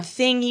weird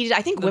thing he did.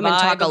 I think women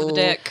talk a lot.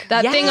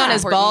 That thing on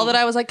his ball that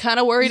I was like kind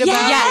of worried about.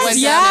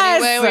 Yes.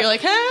 Anyway, where you're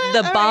like,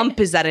 the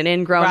bump, is that an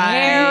ingrown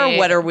hair?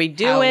 What are we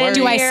doing?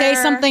 Do I say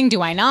something?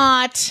 Do I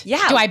not?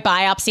 Yeah. Do I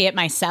biopsy it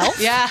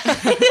myself? Yeah.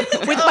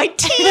 With my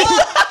teeth.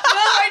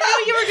 I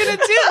knew you were gonna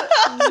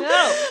do.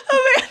 No.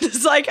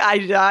 Amanda's like,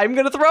 I'm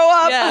gonna throw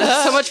up.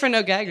 Yeah. So much for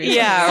no gag reflex.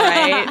 Yeah,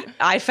 right.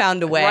 I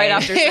found a way right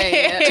after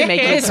saying it to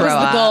make you This throw was the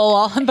up.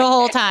 goal the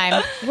whole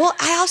time. Well,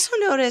 I also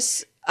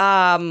notice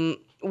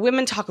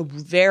women talk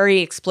very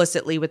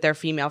explicitly with their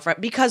female friend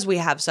because we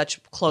have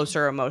such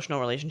closer emotional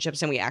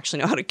relationships and we actually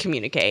know how to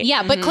communicate.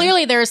 Yeah, but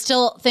clearly there are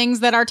still things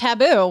that are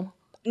taboo.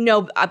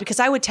 No, because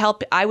I would tell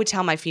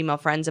my female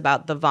friends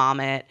about the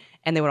vomit,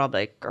 and they would all be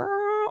like,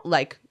 "Girl,"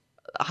 like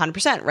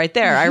 100% right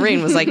there.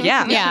 Irene was like,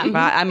 "Yeah,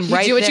 I'm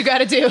right." Do what you got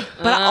to do.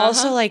 But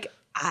also, like,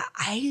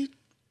 I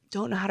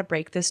don't know how to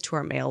break this to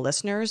our male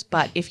listeners,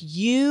 but if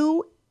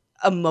you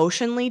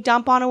emotionally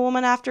dump on a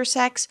woman after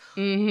sex,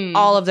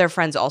 all of their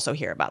friends also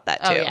hear about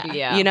that too.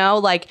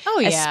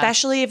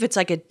 Especially if it's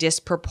like a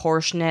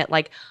disproportionate,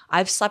 like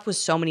I've slept with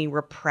so many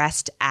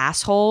repressed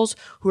assholes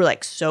who are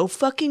like so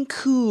fucking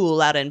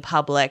cool out in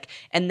public,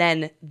 and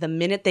then the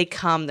minute they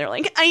come, they're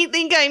like, I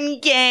think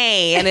I'm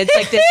gay, and it's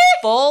like this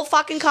full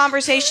fucking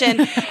conversation,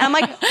 and I'm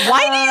like,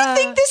 why do you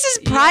think this is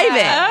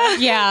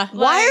private? Yeah.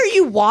 Why are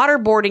you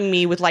waterboarding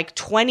me with like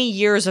 20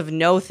 years of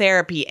no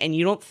therapy and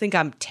you don't think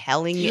I'm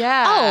telling you?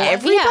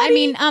 Everybody? Yeah, I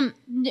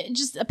mean,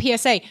 just a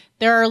PSA.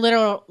 There are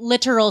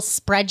literal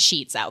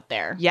spreadsheets out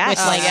there with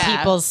like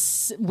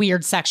people's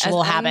weird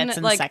sexual habits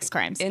and like, sex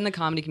crimes. In the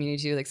comedy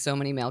community too, like so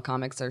many male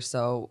comics are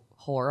so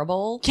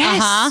horrible.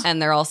 Yes.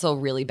 And they're also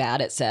really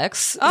bad at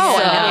sex. Oh,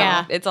 so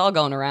yeah. It's all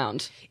going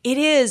around. It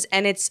is,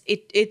 and it's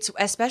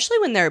especially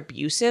when they're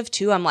abusive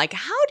too. I'm like,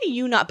 how do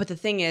you not? But the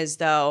thing is,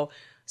 though,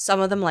 some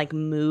of them like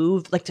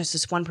move. Like there's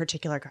this one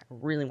particular guy. I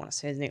really want to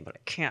say his name, but I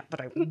can't.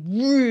 But I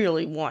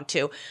really want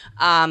to.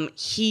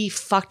 He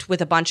fucked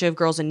with a bunch of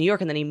girls in New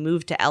York, and then he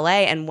moved to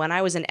LA. And when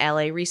I was in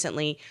LA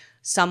recently,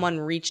 someone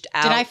reached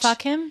out. Did I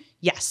fuck him?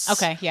 Yes.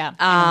 Okay. Yeah.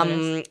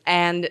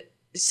 And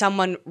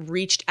someone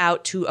reached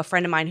out to a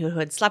friend of mine who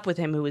had slept with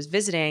him, who was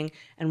visiting,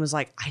 and was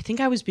like, I think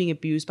I was being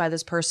abused by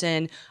this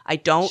person. I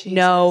don't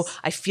know.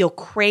 I feel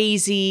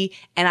crazy.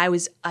 And I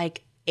was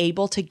like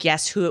able to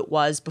guess who it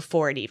was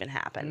before it even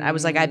happened. I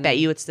was like, I bet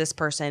you it's this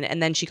person.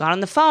 And then she got on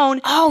the phone.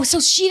 Oh, so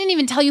she didn't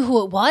even tell you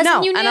who it was? No.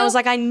 And you knew? And I was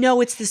like, I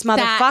know it's this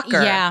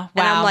motherfucker. Yeah. Wow.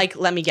 And I'm like,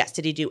 let me guess.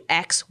 Did he do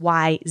X,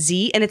 Y,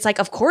 Z? And it's like,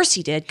 of course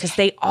he did, because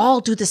they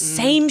all do the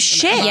same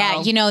shit.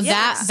 Yeah, you know,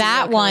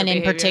 that one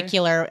in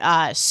particular,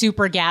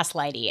 super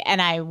gaslighty,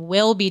 and I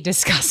will be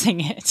discussing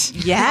it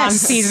on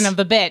Season of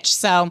the Bitch.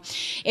 So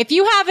if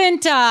you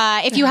haven't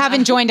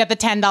joined at the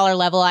 $10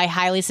 level, I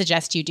highly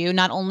suggest you do.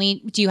 Not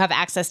only do you have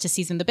access to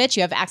Season of the Bitch,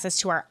 you have access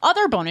to our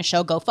other bonus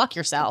show, Go Fuck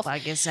Yourself.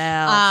 Fuck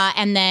yourself.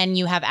 And then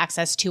you have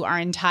access to our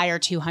entire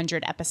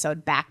 200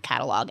 episode back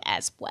catalog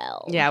as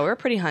well. Yeah, we were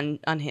pretty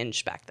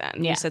unhinged back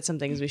then. Yeah. We said some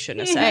things we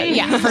shouldn't have said.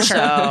 Yeah, for sure.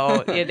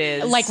 So it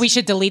is. Like we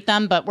should delete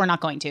them, but we're not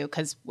going to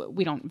because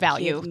we don't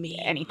value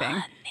anything.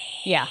 Money.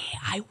 Yeah.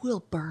 I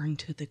will burn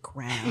to the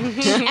ground.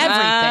 Everything.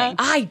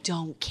 I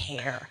don't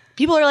care.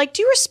 People are like,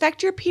 do you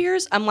respect your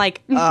peers? I'm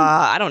like,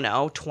 I don't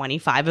know,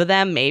 25 of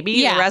them, maybe.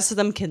 Yeah. The rest of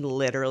them can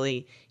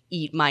literally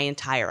eat my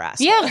entire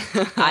ass. Yeah.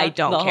 I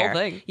don't The care. whole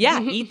thing.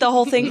 Yeah, eat the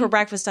whole thing for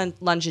breakfast,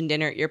 lunch, and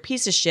dinner. You're a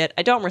piece of shit.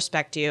 I don't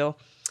respect you.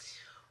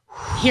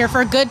 Here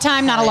for a good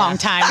time, not a long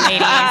time,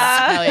 ladies.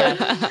 Hell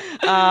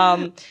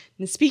yeah.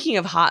 And speaking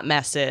of hot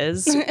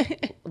messes,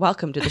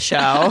 welcome to the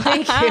show.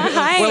 Thank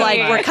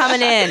you. We're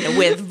coming in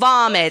with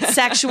vomit,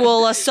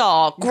 sexual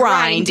assault,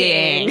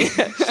 grinding,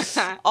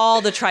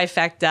 all the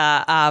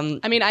trifecta.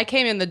 I mean, I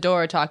came in the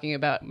door talking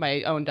about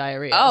my own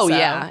diarrhea. Oh, so.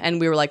 yeah. And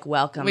we were like,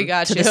 welcome We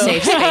got to you. the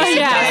safe space of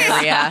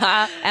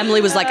diarrhea. Emily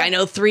was like, I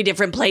know 3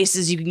 different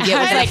places you can get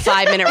within a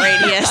 5-minute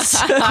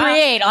radius.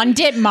 Create on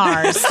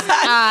Ditmars.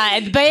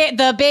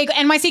 The big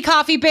NYC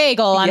Coffee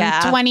Bagel on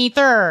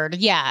 23rd.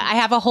 Yeah, I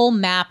have a whole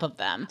map of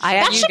them.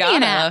 That should be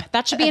an app.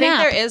 That should be an app.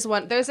 I think there is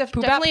one. There's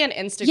definitely an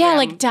Instagram. Yeah,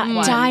 like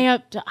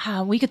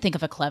one. we could think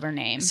of a clever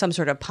name. Some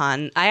sort of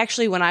pun. I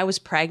actually, when I was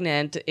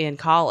pregnant in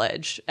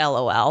college,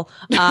 LOL.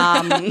 The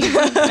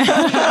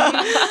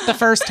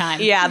first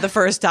time. Yeah, the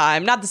first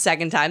time. Not the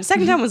second time.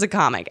 Second time was a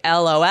comic.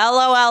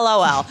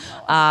 LOL,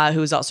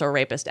 who's also a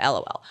rapist.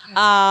 LOL.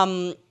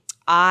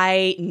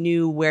 I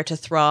knew where to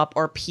throw up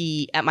or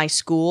pee at my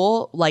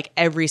school, like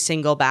every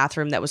single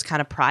bathroom that was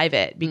kind of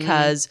private,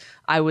 because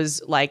I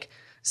was like,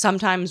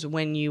 sometimes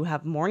when you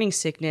have morning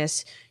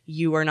sickness,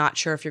 you are not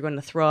sure if you're going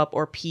to throw up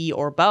or pee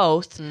or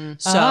both.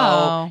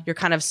 So you're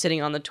kind of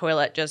sitting on the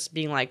toilet just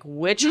being like,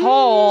 which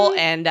hole?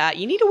 And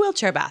you need a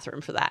wheelchair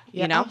bathroom for that,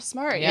 you know? Oh,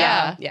 smart.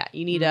 Yeah. Yeah,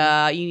 you need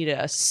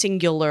a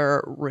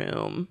singular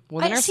room.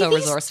 Women are so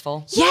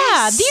resourceful.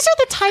 Yeah, these are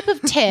the type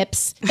of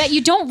tips that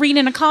you don't read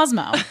in a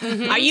Cosmo.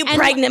 Are you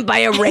pregnant by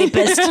a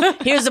rapist?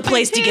 Here's a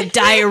place to get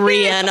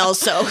diarrhea and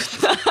also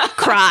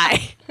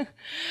cry.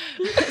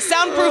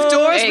 Soundproof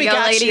doors, we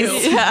got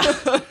ladies. You.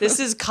 Yeah. This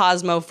is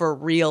Cosmo for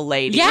real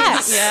ladies.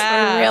 Yes,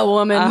 yeah. a real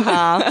woman.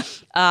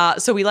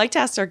 So we like to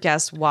ask our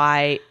guests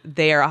why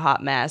they are a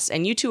hot mess,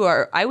 and you two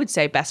are, I would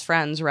say, best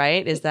friends,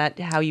 right? Is that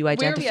how you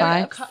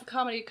identify?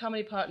 Comedy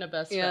partner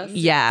best friends.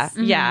 Yeah,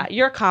 yeah.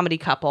 You're a comedy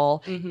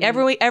couple.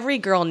 Every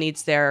girl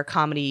needs their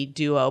comedy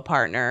duo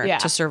partner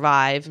to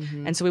survive,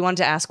 and so we wanted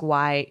to ask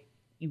why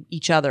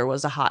each other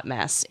was a hot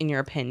mess, in your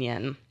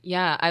opinion.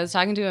 Yeah, I was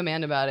talking to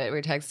Amanda about it. We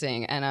were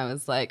texting, and I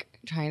was like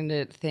trying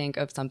to think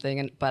of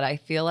something, but I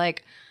feel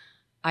like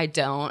I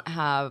don't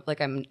have,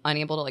 like, I'm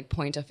unable to like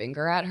point a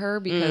finger at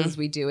her because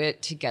we do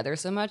it together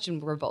so much,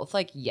 and we're both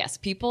like yes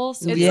people.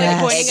 So it's like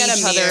pointing at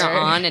each other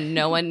on, and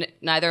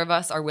neither of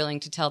us are willing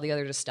to tell the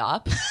other to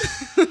stop.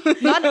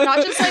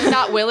 not just like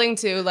not willing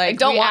to, like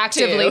don't we want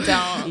actively to.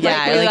 don't.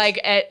 Yeah, like we like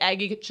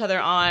egg each other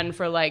on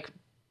for like.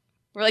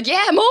 We're like,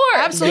 yeah, more.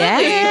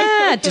 Absolutely.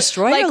 Yeah,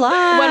 destroy like your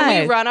life.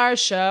 when we run our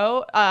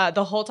show,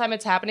 the whole time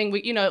it's happening,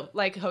 we,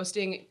 like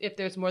hosting, if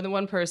there's more than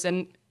one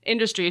person,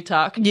 industry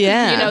talk.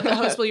 Yeah. The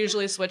host will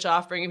usually switch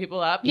off, bringing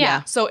people up.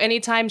 Yeah. So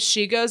anytime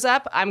she goes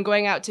up, I'm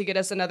going out to get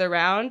us another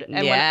round. And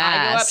when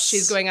I go up,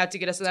 she's going out to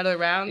get us another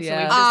round. So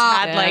we've just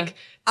had like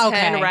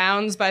 10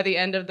 rounds by the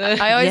end of the...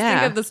 I always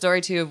think of the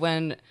story too of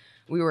when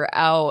we were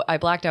out. I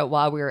blacked out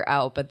while we were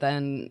out, but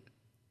then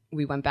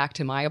we went back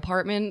to my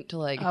apartment to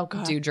like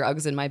do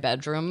drugs in my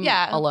bedroom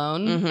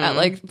alone at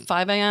like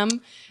 5 a.m.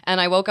 And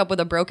I woke up with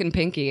a broken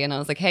pinky, and I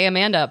was like, hey,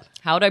 Amanda,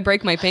 how'd I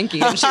break my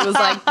pinky? And she was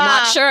like,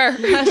 not sure.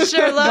 Not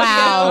sure.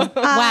 Wow.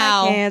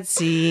 I can't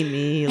see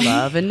me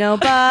loving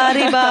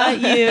nobody but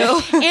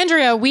you.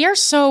 Andrea, we are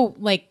so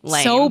like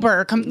lame.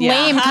 sober,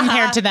 lame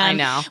compared to them. I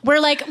know. We're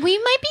like, we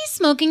might be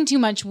smoking too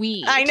much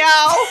weed. I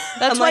know.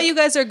 That's why you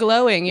guys are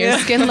glowing. Your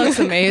skin looks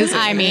amazing.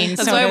 I mean,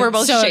 that's why we're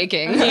both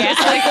shaking. Yeah.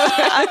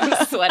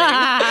 I'm sweating.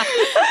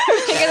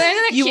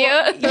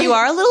 You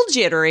are a little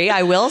jittery,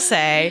 I will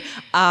say.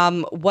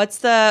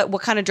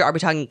 What kind of drug? Are we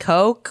talking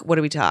coke? What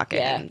are we talking?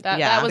 Yeah,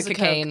 that was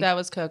cocaine. Coke. That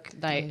was coke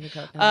night.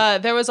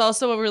 There was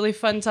also a really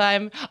fun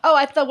time.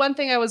 Oh, the one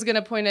thing I was going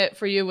to point out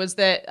for you was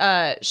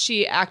that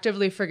she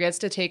actively forgets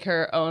to take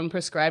her own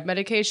prescribed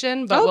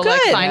medication, but will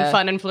like find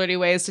fun and flirty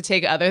ways to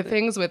take other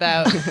things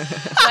without.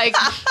 Like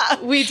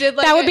we did.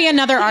 Like that would be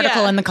another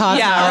article in the Cosmo.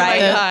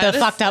 Yeah, right. The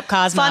fucked up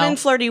Cosmo. Fun and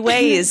flirty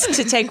ways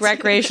to take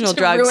recreational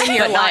drugs,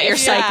 but not your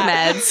psych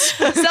meds.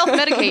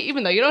 Self-medicate,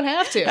 even though you don't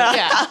have to.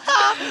 Yeah.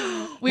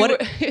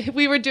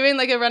 We were doing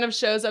like a run of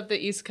shows up the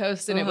East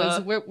Coast, and it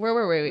was where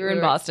were we? We were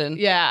in Boston.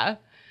 Yeah.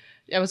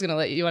 I was gonna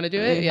let you want to do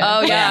it. Yeah.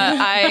 Oh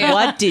yeah.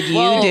 What did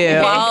you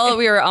do? While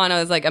we were on, I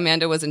was like,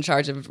 Amanda was in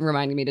charge of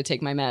reminding me to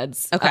take my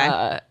meds.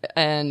 Okay.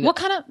 And what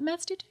kind of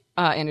meds do you take?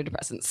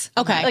 Antidepressants.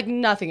 Okay. Like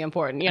nothing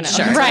important,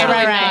 Sure.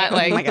 Right.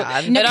 Like, oh my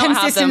God. No,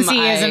 consistency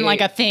isn't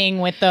like a thing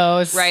with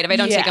those. Right. If I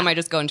don't take them, I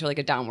just go into like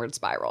a downward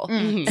spiral.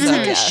 It's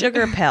like a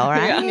sugar pill,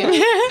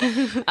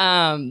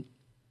 right?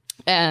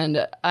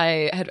 And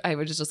I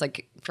was just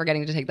like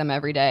forgetting to take them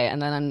every day.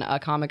 And then a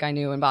comic I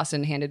knew in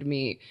Boston handed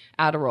me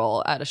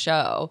Adderall at a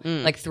show,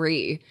 like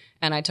 3.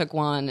 And I took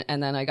one,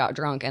 and then I got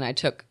drunk, and I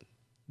took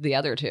the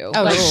other 2.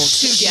 Oh, like,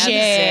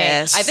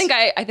 shit. I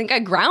think I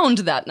ground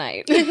that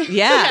night.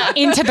 Yeah.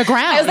 Into the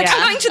ground. I was like, I'm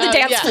going to the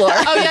dance floor.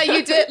 Oh yeah,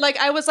 you did. Like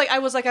I was like,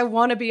 I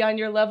want to be on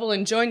your level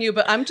and join you,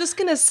 but I'm just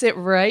gonna sit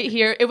right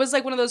here. It was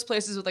like one of those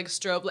places with like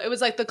strobe. It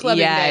was like the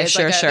clubbing days.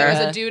 Sure. There was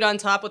a dude on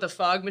top with a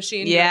fog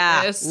machine.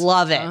 Yeah,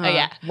 love it.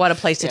 Yeah. What a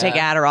place to take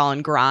Adderall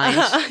and grind.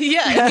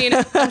 Yeah, I mean,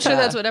 I'm sure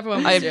that's what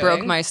everyone was doing. I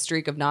broke my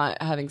streak of not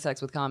having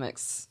sex with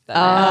comics.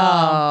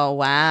 Oh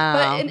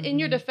wow. But in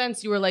your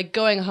defense, you were like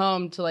going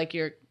home to like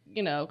your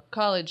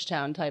college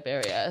town type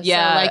area.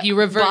 Yeah, so, like you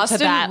revert Boston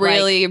to that.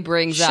 really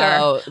brings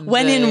out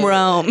when in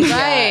Rome.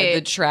 Right.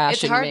 the trash.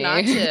 It's in hard me.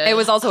 not to. It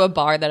was also a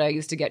bar that I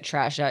used to get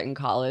trash at in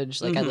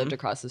college. Like I lived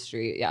across the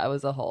street. Yeah, it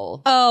was a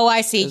whole. Oh,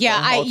 I see. Yeah,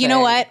 the whole you know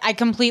thing. what? I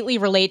completely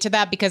relate to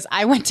that because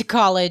I went to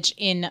college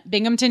in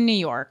Binghamton, New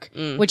York,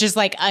 which is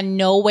like a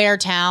nowhere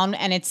town,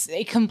 and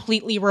it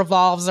completely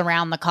revolves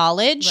around the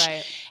college.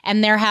 Right.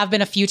 And there have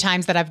been a few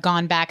times that I've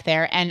gone back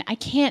there, and I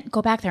can't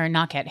go back there and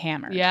not get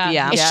hammered.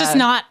 Yeah. It's just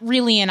not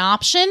really an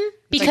option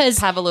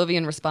because. Like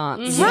Pavlovian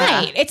response.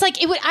 Right. It's like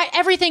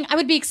I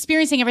would be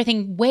experiencing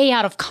everything way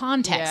out of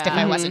context if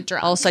I wasn't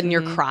drunk. All of a sudden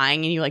you're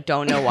crying and you like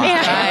don't know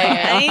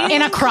why.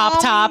 In a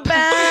crop top.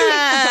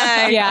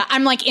 Yeah,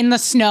 I'm like in the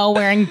snow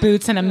wearing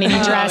boots and a mini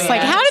dress.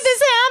 Like, how did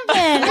this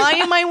happen? Why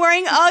am I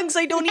wearing Uggs?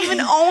 I don't even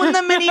own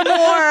them anymore.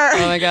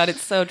 Oh my god,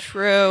 it's so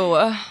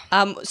true.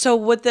 So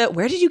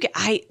where did you get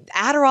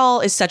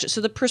Adderall is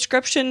so the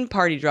prescription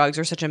party drugs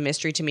are such a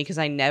mystery to me because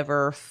I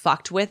never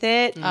fucked with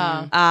it.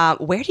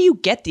 Where do you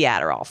get the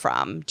Adderall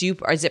from?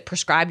 Or is it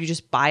prescribed? You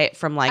just buy it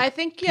from like I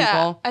think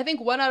people? I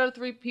think 1 out of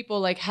 3 people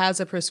like has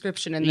a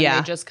prescription and then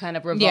they just kind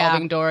of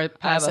revolving door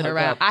pass it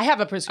around. I have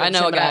a prescription. I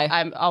know a but guy.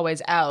 I'm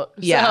always out.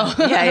 Yeah.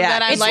 So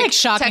then I'm It's like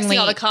shockingly- texting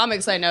all the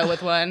comics I know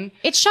with one.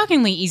 It's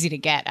shockingly easy to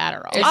get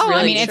Adderall. It's I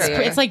really mean, true.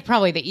 it's like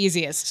probably the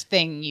easiest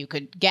thing you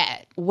could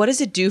get. What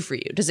does it do for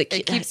you? Does it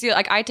It keeps you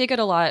like I take it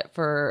a lot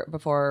for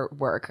before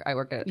work. I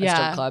work at a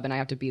strip club and I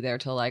have to be there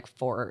till like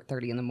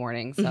 4:30 in the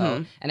morning.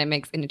 So and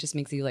it just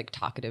makes you like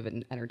talkative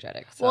and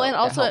energetic. So Well, and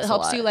also it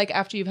helps a you lot. like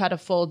after you've had a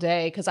full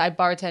day because I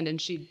bartend and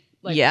she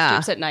like Yeah.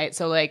 strips at night.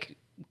 So like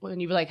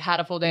when you've like had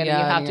a full day, Yeah, then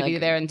you have and to you're be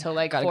like, there until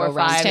like gotta 4 or go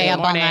run. 5 Stay in up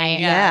the all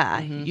morning.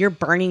 night. You're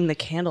burning the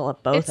candle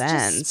at both It's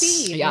ends.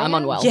 just speed. Yeah, I'm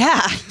unwell.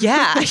 Yeah.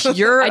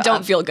 You're I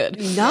don't feel good.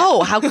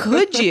 No, how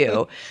could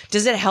you?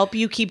 Does it help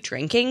you keep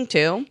drinking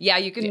too? Yeah,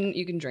 you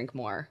can drink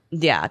more.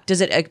 Yeah.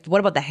 Does it what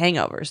about the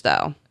hangovers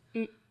though?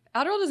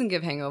 Adderall doesn't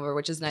give hangover,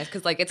 which is nice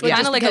because like it's But kind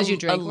just of like because a you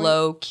drink more?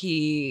 low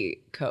key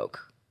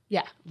Coke.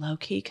 Yeah. Low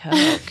key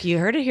Coke. You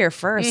heard it here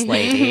first,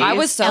 ladies. I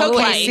was so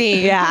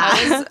Yeah.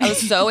 I was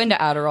so into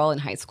Adderall in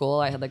high school.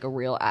 I had like a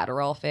real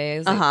Adderall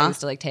phase. Like, I used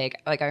to like take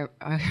like I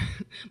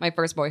my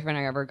first boyfriend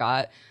I ever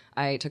got.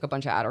 I took a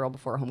bunch of Adderall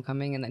before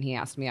homecoming, and then he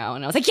asked me out,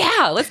 and I was like,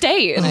 "Yeah, let's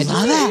date." And I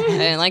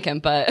didn't like him,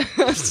 but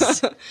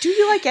Do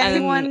you like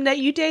anyone that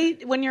you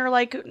date when you're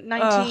like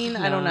 19?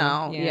 I don't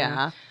know. Yeah.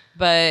 Yeah.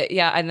 But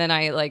yeah, and then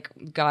I like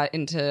got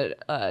into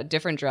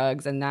different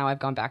drugs, and now I've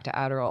gone back to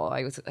Adderall.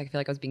 I feel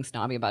like I was being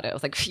snobby about it. I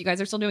was like, "You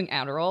guys are still doing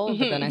Adderall,"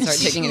 but then I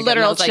started taking it again, and I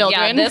Literal was like,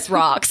 children. "Yeah, this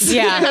rocks."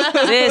 Yeah,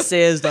 This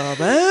is the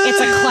best. it's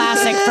a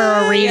classic for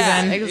a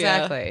reason.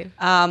 Exactly.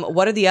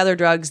 What are the other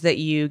drugs that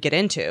you get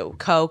into?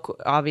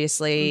 Coke,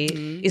 obviously.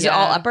 Is it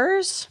all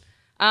uppers?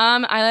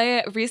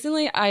 I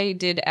recently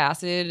did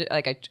acid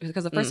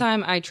because the first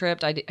time I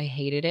tripped I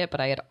hated it, but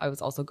I was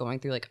also going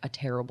through like a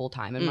terrible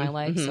time in my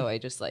life, so I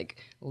just like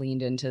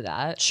leaned into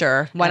that.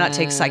 Sure. Why not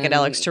take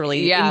psychedelics to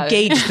really Yeah.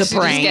 engage the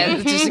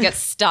brain? just to get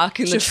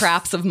stuck in the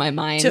traps of my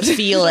mind. to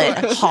feel it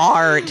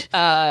hard.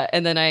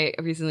 And then I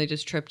recently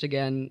just tripped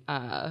again,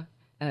 and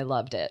I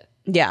loved it.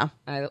 Yeah.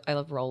 I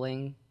love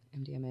rolling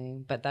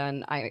MDMA, but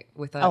then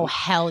Oh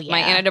hell yeah!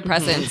 my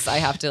antidepressants, I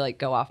have to like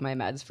go off my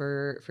meds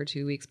for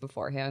 2 weeks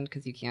beforehand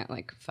because you can't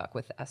like fuck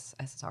with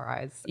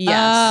SSRIs. Yes.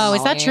 Oh,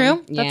 is that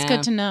true? Yeah. That's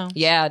good to know.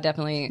 Yeah,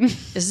 definitely.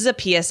 This is a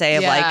PSA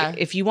of Yeah. like,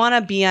 if you want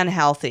to be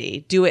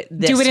unhealthy, do it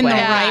this way. Do it in the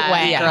right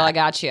way. Yeah. Girl, I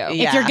got you.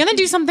 If you're gonna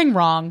do something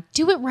wrong,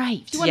 do it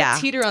right. You want Yeah.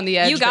 to teeter on the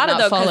edge, You got but it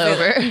not though, fall 'cause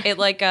over. it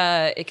like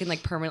it can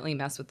like permanently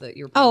mess with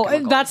your brain Oh,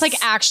 chemicals. that's like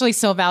actually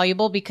so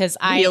valuable because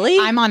Really?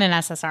 I'm on an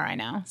SSRI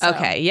now. So.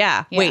 Okay,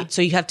 yeah. Yeah. Wait,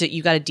 so you got to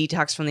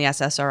detox from the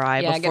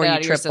SSRI Yeah, before get it you out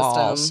of your trip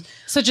balls. system.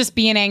 So just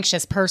be an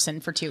anxious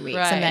person for 2 weeks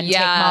Right. and then Yeah.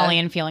 take Molly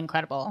and feel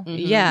incredible.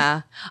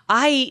 Yeah.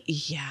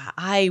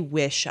 I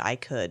wish I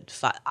could.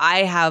 I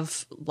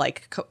have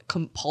like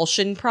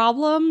compulsion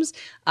problems.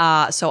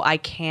 So I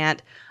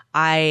can't.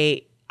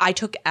 I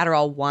took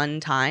Adderall one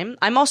time.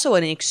 I'm also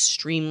an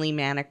extremely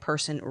manic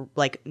person.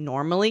 Like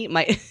normally,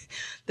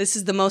 this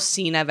is the most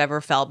seen I've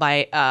ever felt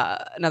by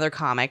another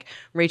comic,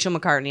 Rachel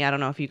McCartney. I don't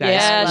know if you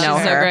guys know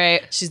she's so her.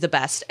 great. She's the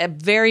best. A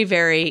very,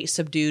 very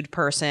subdued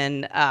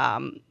person.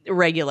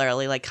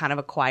 Regularly, like kind of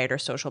a quieter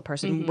social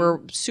person. We're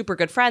super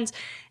good friends.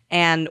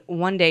 And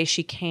one day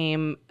she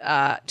came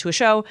to a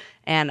show,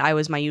 and I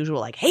was my usual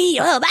like, "Hey,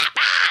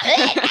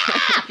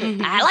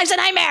 life's a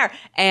nightmare."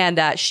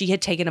 And she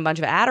had taken a bunch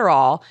of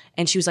Adderall,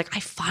 and she was like, "I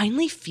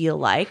finally feel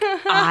like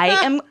I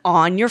am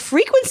on your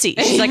frequency."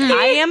 She's like,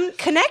 "I am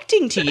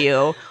connecting to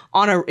you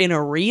in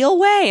a real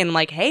way." And I'm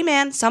like, "Hey,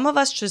 man, some of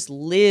us just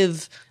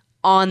live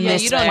on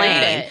this you don't plane.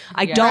 need it.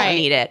 I Yeah. don't Right.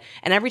 need it."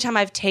 And every time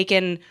I've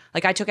taken,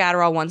 like, I took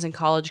Adderall once in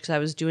college because I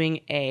was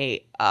doing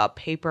a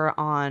paper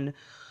on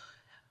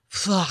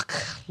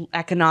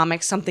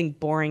economics, something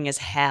boring as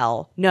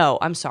hell. No,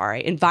 I'm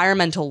sorry.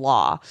 Environmental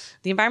law.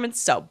 The environment's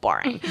so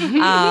boring.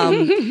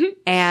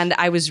 And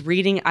I was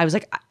reading, I was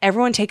like,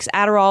 everyone takes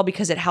Adderall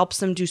because it helps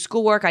them do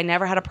schoolwork. I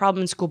never had a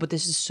problem in school, but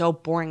this is so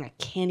boring. I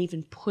can't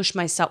even push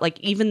myself. Like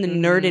even the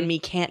nerd in me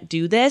can't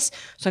do this.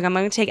 So like, I'm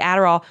going to take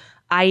Adderall.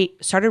 I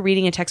started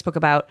reading a textbook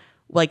about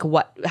like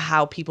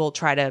how people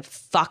try to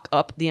fuck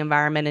up the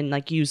environment and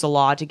like use the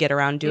law to get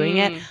around doing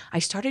it. I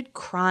started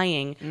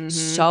crying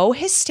so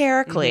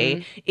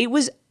hysterically. It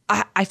was,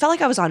 I felt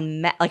like I was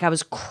like I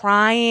was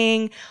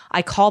crying.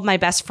 I called my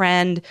best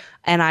friend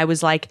and I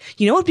was like,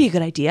 you know what would be a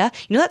good idea?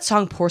 You know that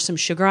song, Pour Some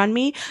Sugar on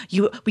Me?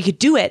 We could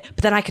do it, but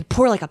then I could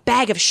pour like a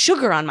bag of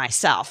sugar on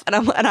myself. And I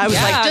was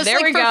like, just there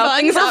like we for go. fun.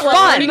 Things for that we're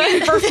fun.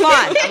 learning. For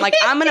fun. I'm like,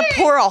 I'm going to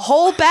pour a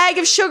whole bag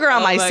of sugar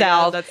on my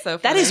myself. God, that's so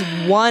That funny.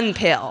 is one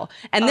pill.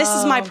 And this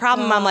is my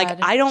problem. I'm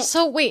like, I don't.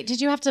 So wait, did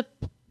you have to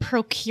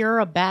procure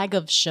a bag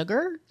of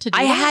sugar to do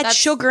I that? had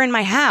sugar in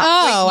my house.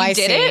 Oh, Wait, you I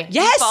did see. it?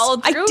 You Yes, followed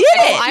I through? did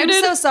it. I'm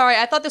so sorry.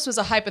 I thought this was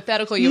a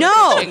hypothetical you No.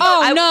 were pitching.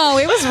 Oh no,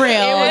 it was real.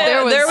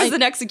 There was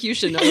an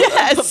execution of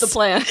the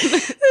plan.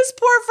 This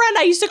poor friend,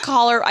 I used to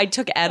call her. I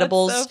took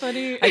edibles. so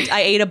funny.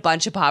 I ate a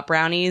bunch of pop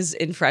brownies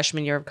in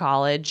freshman year of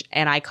college,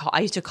 and I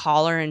used to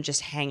call her and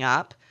just hang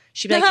up.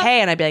 She'd be like,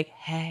 "Hey," and I'd be like,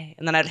 "Hey,"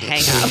 and then I'd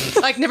hang up.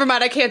 Like, never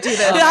mind, I can't do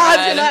this.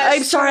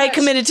 I'm sorry, I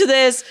committed to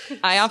this.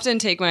 I often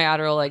take my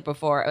Adderall like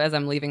before as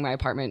I'm leaving my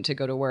apartment to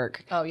go to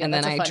work. Oh, yeah, and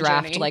then that's a I fun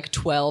draft journey. like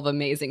 12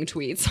 amazing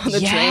tweets on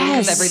the train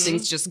because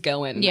everything's just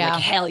going. Yeah.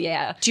 Like, hell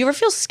yeah. Do you ever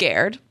feel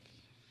scared,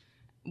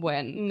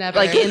 When? Never.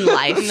 like in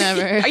life?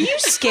 Never. Are you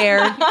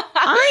scared?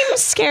 I'm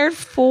scared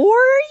for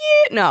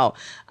you. No.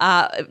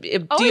 Do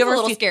you Always ever a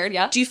little feel scared,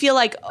 yeah. Do you feel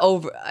like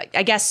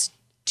I guess.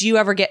 Do you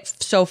ever get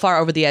so far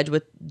over the edge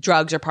with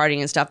drugs or partying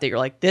and stuff that you're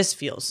like, this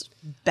feels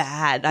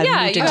bad? I've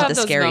moved you into have the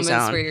those scary moments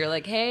zone. where you're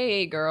like,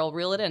 hey, girl,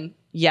 reel it in.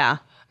 Yeah.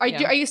 Are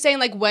you saying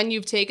like when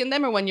you've taken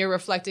them or when you're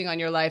reflecting on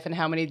your life and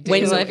how many days?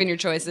 When Your life and your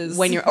choices.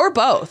 When you're, or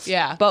both.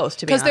 Yeah. Both,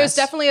 to be honest. Because there's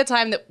definitely a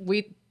time that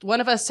one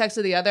of us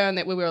texted the other and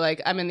that we were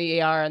like, I'm in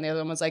the ER, and the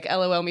other one was like,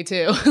 LOL, me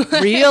too.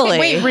 Really?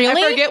 Wait,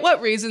 really? I forget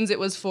what reasons it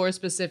was for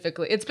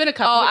specifically. It's been a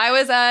couple. Oh, I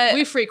was at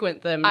we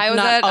frequent them. I was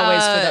not at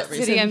always for that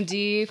reason. City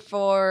MD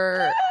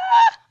for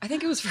I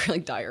think it was for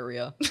like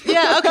diarrhea.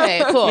 Yeah.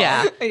 Okay. Cool.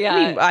 Yeah. Yeah.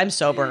 I mean, I'm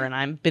sober and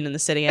I've been in the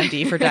city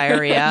MD for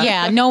diarrhea.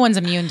 Yeah, no one's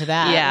immune to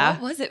that. Yeah.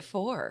 What was it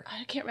for?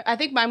 I can't. I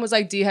think mine was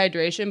like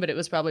dehydration, but it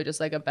was probably just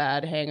like a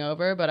bad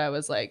hangover. But I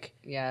was like,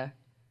 Yeah.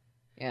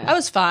 I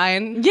was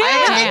fine. Yeah.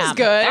 I was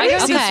good. I go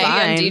Okay. to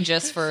Fine. CMD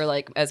just for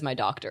like as my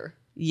doctor.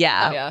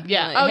 Yeah. Yeah.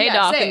 Yeah. Like, Oh, hey yeah,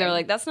 doc, same. and they're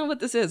like, that's not what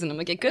this is, and I'm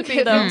like, it could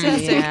be though.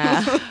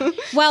 Yeah.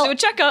 Well, So a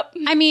checkup.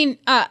 I mean,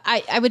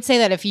 I would say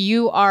that if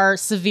you are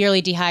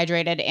severely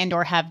dehydrated and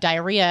or have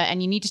diarrhea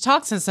and you need to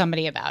talk to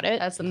somebody about it,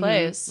 That's the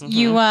place.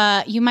 you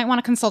might want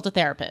to consult a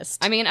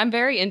therapist. I mean, I'm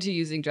very into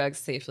using drugs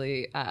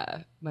safely.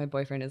 My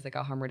boyfriend is like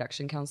a harm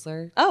reduction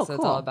counselor. Oh, so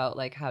it's cool. all about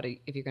like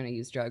if you're going to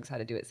use drugs, how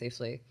to do it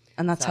safely.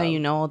 And that's how you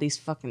know all these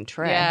fucking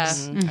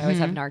tricks. Yeah. I always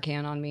have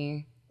Narcan on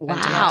me. Wow.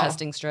 Fentanyl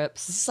testing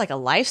strips. This is like a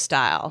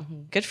lifestyle.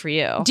 Good for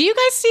you. Do you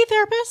guys see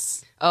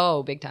therapists?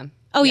 Oh, big time.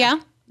 Oh yeah.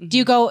 Do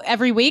you go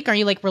every week? Are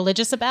you like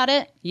religious about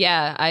it?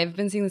 Yeah, I've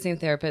been seeing the same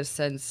therapist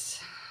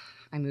since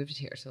I moved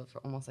here, so for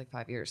almost like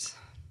 5 years.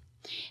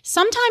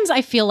 Sometimes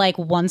I feel like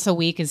once a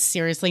week is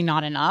seriously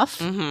not enough.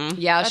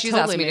 Yeah, That she's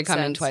totally asked me to makes come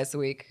in sense. twice a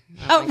week.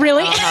 Oh,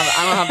 really? I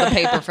don't have the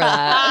paper for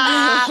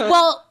that.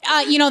 Well,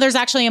 there's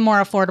actually a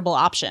more affordable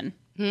option.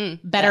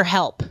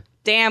 BetterHelp.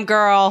 Damn,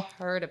 girl.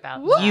 Heard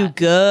about that. You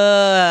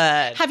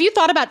good. Have you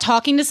thought about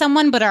talking to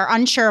someone but are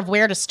unsure of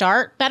where to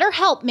start?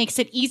 BetterHelp makes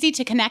it easy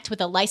to connect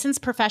with a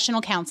licensed professional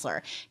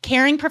counselor,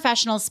 caring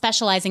professionals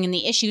specializing in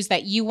the issues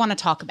that you want to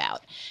talk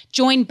about.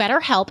 Join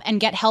BetterHelp and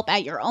get help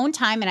at your own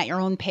time and at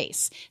your own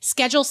pace.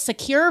 Schedule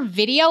secure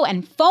video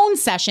and phone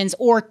sessions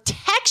or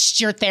text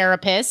your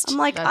therapist. I'm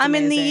like, That's I'm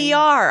in amazing. the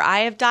ER.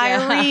 I have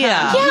diarrhea.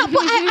 Yeah, well,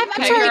 I'm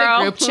Can I sorry. get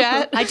a group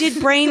chat? I did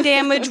brain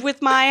damage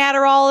with my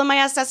Adderall and my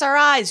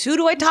SSRIs. Who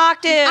do I talk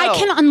to? I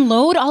can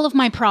unload all of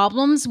my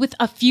problems with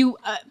a few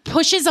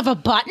pushes of a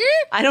button.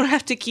 I don't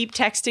have to keep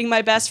texting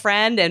my best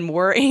friend and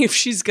worrying if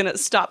she's going to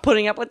stop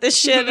putting up with this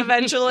shit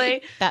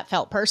eventually. That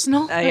felt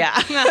personal. Yeah.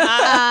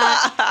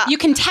 You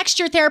can text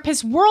your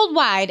therapist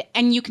worldwide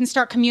and you can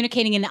start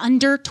communicating in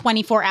under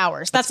 24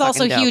 hours. That's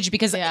also fucking dope. huge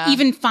because Yeah.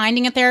 even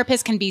finding a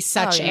therapist can be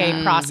such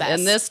a process.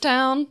 In this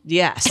town,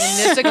 Yes.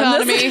 This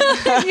economy.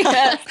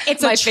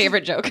 it's my a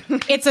favorite joke.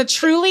 It's a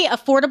truly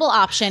affordable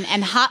option,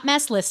 and Hot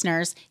Mess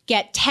listeners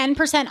get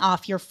 10%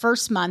 off your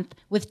first month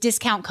with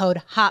discount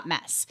code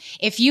HOTMESS.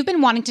 If you've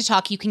been wanting to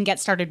talk, you can get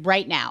started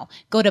right now.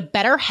 Go to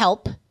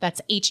BetterHelp, that's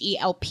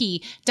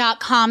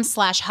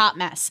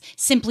HELP.com/HotMess.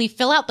 Simply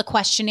fill out the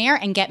questionnaire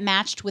and get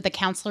matched with a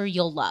counselor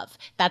you'll love.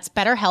 That's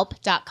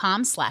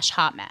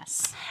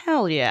BetterHelp.com/HotMess.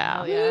 Hell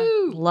yeah. yeah.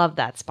 Love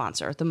that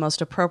sponsor. The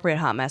most appropriate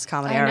Hot Mess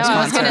Comedy Hour know,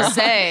 I was sponsor gonna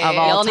say, of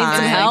all Y'all need time.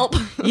 some help.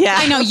 Yeah.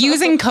 I know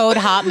using code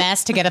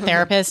HOTMESS to get a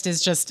therapist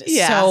is just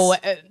Yes. so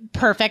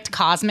perfect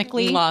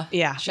cosmically. Mwah.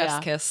 Yeah.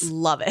 Chef's kiss.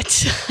 Love it.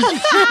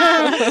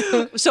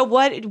 So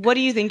what do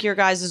you think your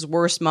guys'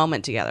 worst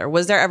moment together?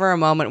 Was there ever a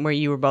moment where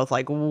you were both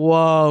like,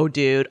 whoa,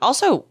 dude?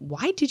 Also,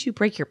 why did you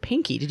break your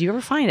pinky? Did you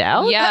ever find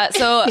out? Yeah,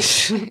 so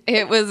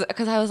it was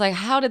because I was like,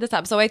 how did this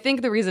happen? So I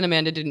think the reason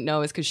Amanda didn't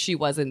know is because she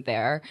wasn't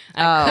there.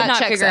 And I could not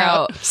checks figure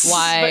out. out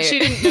why. But she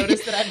didn't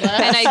notice that I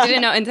left. And I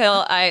didn't know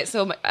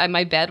until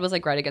my bed was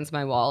like right against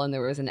my wall and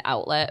there was an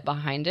outlet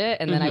behind it.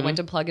 And then I went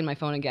to plug in my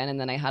phone again and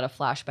then I had a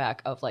flashback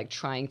of like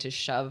trying to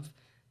shove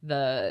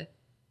the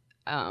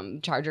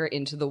charger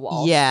into the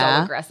wall so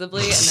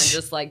aggressively and then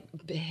just like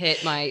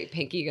hit my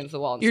pinky against the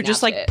wall and You're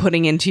just like snapped it.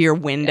 putting into your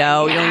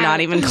window. Yeah. You're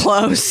not even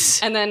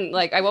close. And then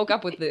like I woke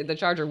up with the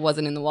charger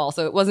wasn't in the wall,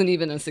 so it wasn't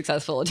even a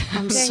successful attempt.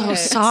 I'm so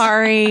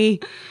sorry.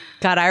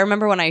 God, I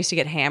remember when I used to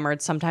get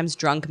hammered, sometimes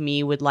drunk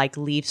me would like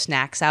leave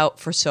snacks out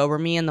for sober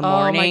me in the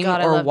morning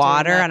God, I or love doing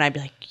water. that. And I'd be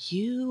like,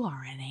 you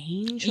are an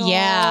angel.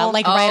 Yeah,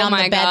 like right on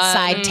my the God.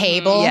 bedside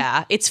table.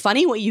 Yeah, it's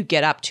funny what you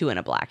get up to in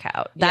a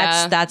blackout.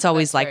 That's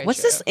always like, very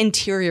what's this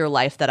interior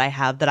life that I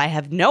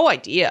have no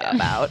idea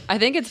about? I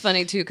think it's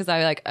funny too because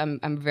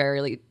I'm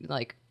very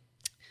like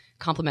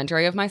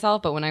complimentary of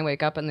myself, but when I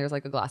wake up and there's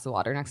like a glass of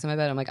water next to my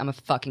bed, I'm like, I'm a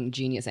fucking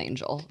genius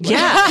angel.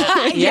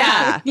 Like,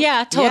 Yeah.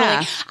 Yeah, totally.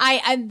 Yeah.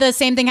 I the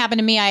same thing happened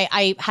to me.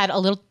 I had a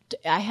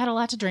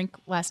lot to drink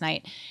last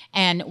night,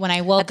 and when I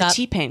woke At the up,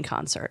 T-Pain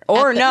concert.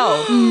 Or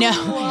no.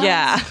 no,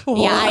 Yeah.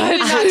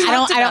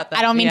 I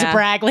don't mean to Yeah.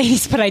 brag,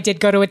 ladies, but I did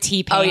go to a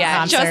T-Pain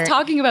concert. just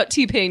talking about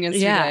T-Pain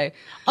yesterday.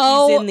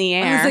 He's in the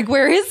air. I was like,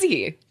 where is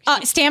he?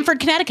 Stanford,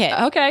 Connecticut.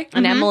 Okay.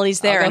 and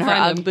Emily's there I'll in go her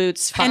find Ugg him.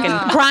 boots,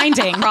 fucking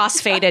Grinding.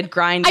 cross-faded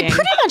grinding. I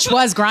pretty much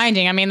was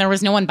grinding. I mean, there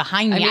was no one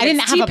behind me. I mean, I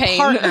didn't it's have T-Pain. a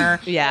partner.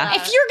 Yeah.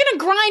 If you're gonna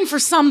grind for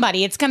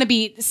somebody, it's gonna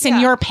be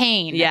Senor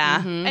Pain.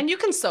 Yeah. And you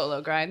can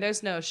solo grind.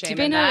 There's no shame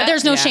T-Pain, in that.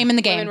 There's no Yeah. shame in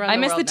the game. Women run I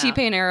the miss the world now.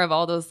 T-Pain era of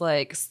all those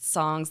like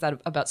songs that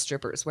about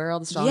strippers. Where are all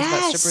the songs about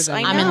Yes, strippers?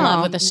 I I'm in know.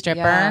 love with a stripper.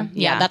 Yeah.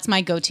 Yeah, that's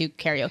my go-to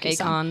karaoke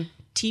song. Akon.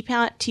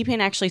 T-Pain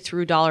actually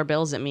threw dollar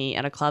bills at me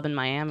at a club in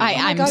Miami.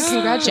 I'm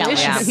jealous.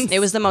 Yeah, it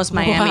was the most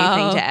Miami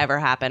thing to ever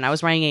happen. I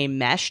was wearing a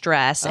mesh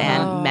dress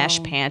and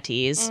mesh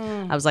panties.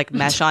 I was like,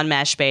 mesh on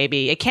mesh,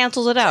 baby. It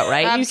cancels it out,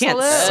 right? You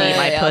can't see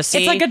my pussy.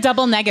 It's like a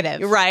double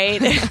negative. Right.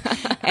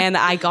 And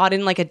I got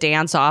in like a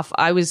dance off.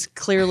 I was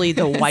clearly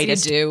the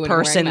whitest do when you're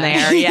person wearing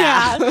there.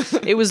 Yeah.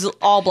 It was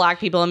all black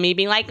people and me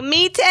being like,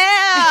 me too.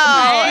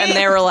 And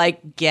they were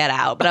like, get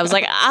out. But I was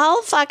like,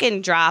 I'll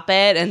fucking drop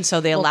it. And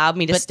so they allowed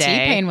me to But stay.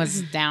 T-Pain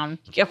was down.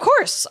 Of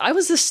course, I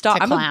was a star.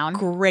 It's a I'm clown. a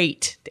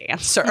great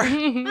dancer.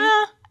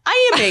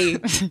 I am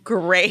a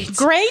great.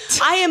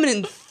 I am an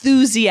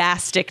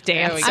enthusiastic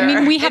dancer. I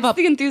mean, we have It's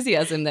the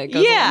enthusiasm that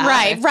goes Yeah.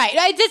 along. right.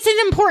 It's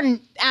an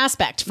important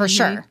aspect for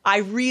sure. I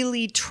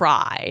really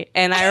try.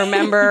 And I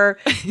remember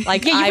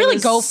like Yeah, you I really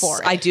was- go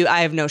for it. I do.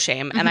 I have no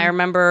shame. And I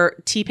remember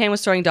T-Pain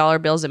was throwing dollar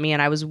bills at me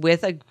and I was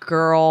with a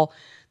girl,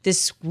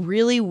 this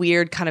really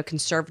weird kind of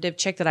conservative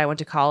chick that I went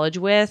to college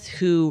with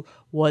who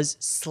was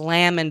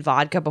slamming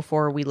vodka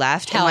before we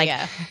left. Hell and like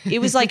yeah. it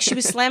was like she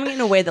was slamming it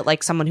in a way that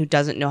like someone who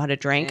doesn't know how to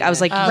drink. I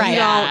was like, Right. you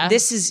know,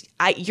 this is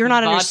you're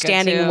not Vodka,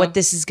 understanding too. what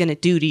this is gonna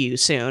do to you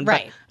soon.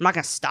 Right. But I'm not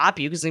gonna stop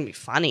you because it's gonna be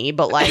funny,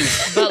 but like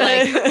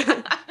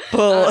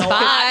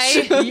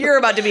Bye. you're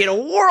about to be in a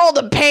world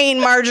of pain,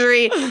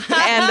 Marjorie. And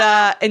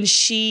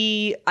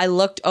I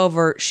looked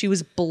over. She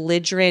was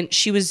belligerent.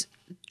 She was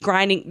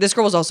grinding. This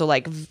girl was also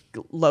like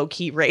low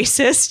key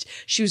racist.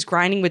 She was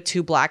grinding with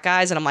two black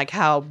guys, and I'm like,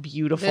 how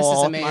beautiful This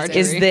is amazing.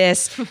 is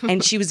this?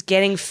 And she was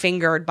getting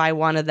fingered by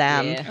one of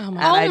them. Yeah. And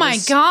Oh I my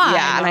just- God.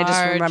 Yeah, and I just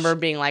Marge. remember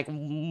being like,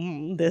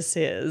 this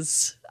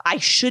is. I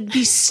should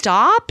be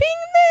stopping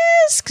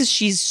this because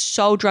she's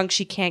so drunk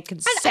she can't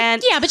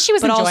consent. yeah, but she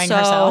was enjoying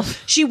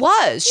herself. She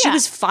was. She Yeah.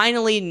 was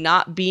finally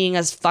not being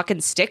a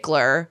fucking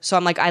stickler. So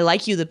I'm like, I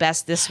like you the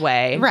best this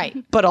way. Right.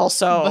 But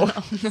also,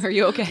 Are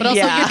you okay? But also,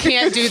 Yeah. you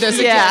can't do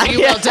this Yeah. again. You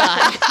will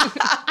die.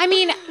 I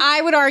mean,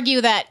 I would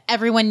argue that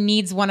everyone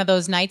needs one of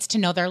those nights to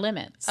know their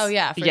limits. Oh,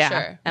 yeah, for yeah.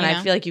 sure. And You I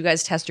know? feel like you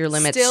guys test your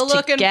limits Still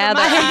looking for together.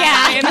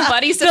 my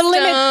buddy The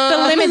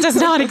limit does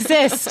not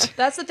exist.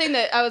 That's the thing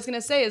that I was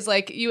gonna say is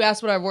like you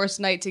asked what our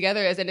worst night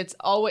together is, and it's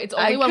only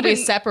I when we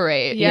couldn't-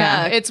 separate.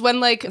 Yeah. It's when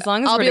like As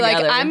long as I'll we're be like,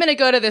 together. I'm gonna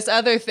go to this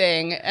other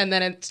thing, and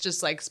then it's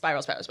just like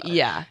spiral.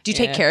 Yeah. Do you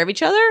take Yeah. care of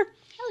each other?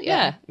 Hell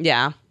Yeah.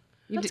 Yeah.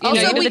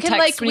 Also, we the can text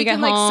like when we you get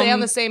can like stay home. on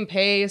the same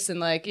pace and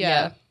like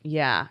yeah.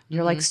 Yeah.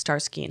 You're like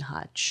Starsky and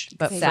Hutch,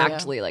 but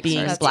Exactly like being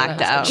Starsky blacked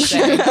That's out.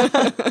 what I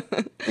was gonna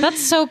say.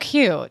 That's so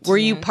cute. Were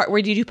you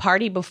did you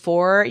party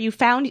before you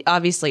found?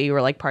 Obviously, you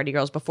were like party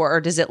girls before,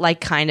 or does it like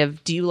kind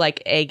of? Do you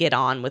like egg it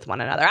on with one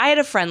another? I had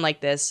a friend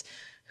like this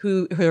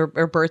who her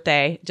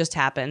birthday just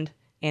happened,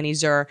 Annie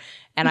Zur,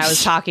 and I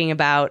was talking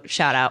about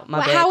shout out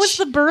my bitch. How was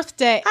the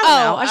birthday? I don't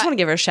know. I just want to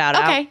give her a shout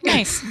out. okay,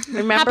 nice.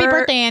 Remember, Happy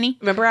birthday, Annie.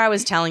 Remember, I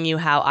was telling you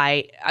how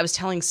I was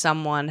telling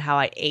someone how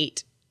I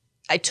ate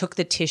I took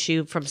the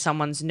tissue from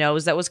someone's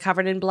nose that was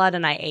covered in blood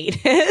and I ate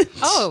it.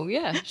 Oh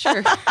yeah,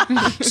 sure.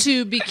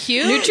 To be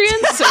cute,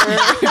 Nutrients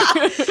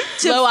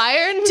or low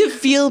iron. To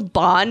feel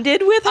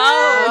bonded with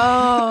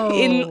her.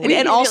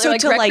 And also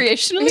like to like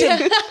recreationally?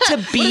 to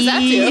be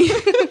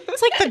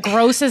It's like the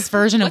grossest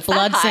version of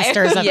Blood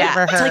Sisters I've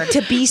ever It's heard. like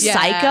to be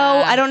psycho.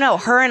 I don't know.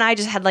 Her and I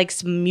just had like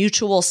some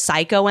mutual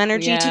psycho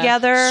energy Yeah.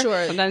 together.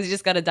 Sure. Sometimes you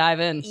just gotta dive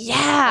in. Yeah.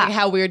 Like,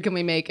 how weird can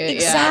we make it?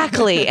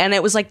 Exactly. And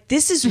it was like,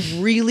 this is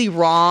really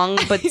wrong,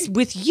 but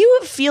with you,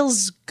 it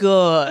feels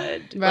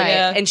good. Right.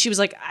 Like, and she was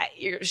like,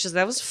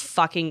 that was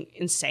fucking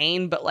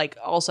insane, but like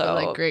also. Yeah.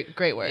 Like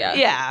great work.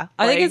 Yeah.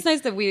 I think like- it's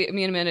nice that me and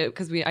Amanda,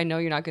 because I know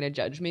you're not going to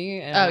judge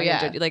me. And Oh, I'm not gonna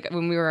yeah. judge you. Like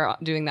when we were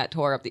doing that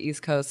tour up the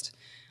East Coast,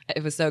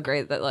 it was so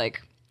great that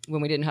like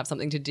when we didn't have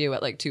something to do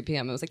at like 2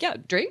 p.m., it was like, yeah,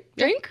 drink,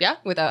 Yeah.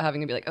 without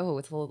having to be like, oh,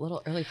 it's a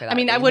little early for that. I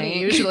mean, I wouldn't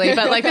evening. usually,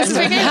 but like this is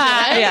vacation.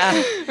 yeah.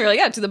 We were like,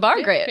 yeah, to the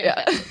bar, great.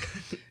 Yeah.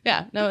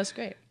 Yeah. No, it's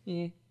great.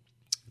 Do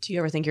you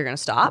ever think you're going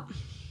to stop?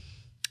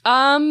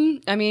 I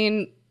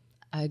mean,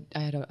 I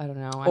don't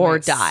know. I Or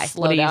might die.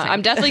 slow What do you down. think?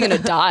 I'm definitely going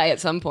to die at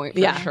some point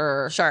for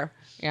sure. Sure.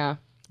 Yeah.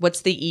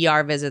 What's the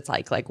ER visits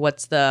like? Like,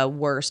 what's the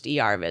worst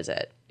ER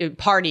visit?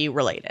 Party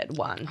related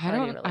one.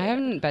 I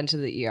haven't been to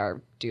the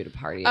ER due to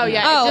party. Oh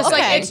yeah. Oh, It's just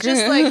okay. like it's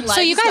just like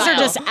so you guys are lifestyle.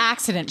 just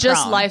accident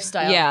Just prone.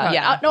 lifestyle. Yeah. prone.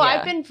 Yeah. No,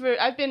 Yeah.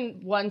 I've been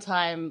one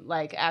time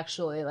like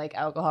actually like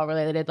alcohol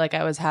related. Like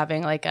I was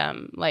having like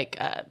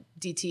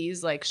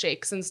DTs, like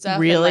shakes and stuff.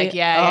 Really? And, like,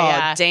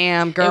 yeah.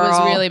 Damn, girl. It was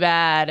really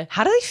bad.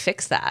 How do they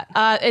fix that?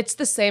 It's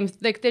the same.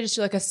 Like they just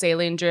do like a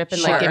saline drip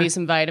and like Sure. give you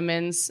some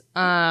vitamins.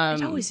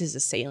 It always is a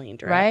saline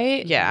drip.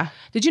 Right? Yeah.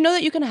 Did you know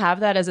that you can have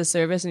that as a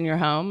service in your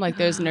home? Like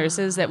there's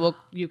nurses that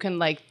you can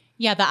like.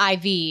 Yeah, the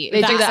IV. They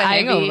do The that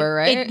hangover,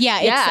 right?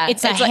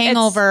 It's a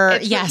hangover.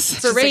 Yes.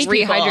 for rich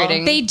people.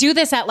 rehydrating. They do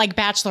this at like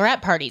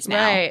bachelorette parties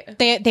now. Right.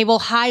 They will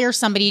hire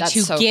somebody That's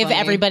to so give funny.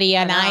 everybody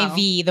an I know.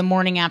 IV the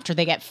morning after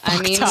they get fucked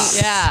I mean, up.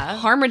 Yeah.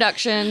 harm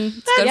reduction. It's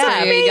good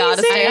That's for you. You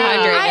gotta stay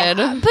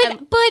amazing.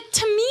 hydrated. But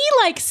to me,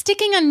 like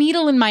sticking a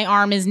needle in my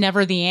arm is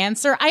never the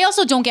answer. I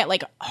also don't get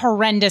like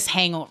horrendous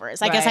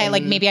hangovers. I guess I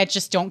like maybe I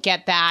just don't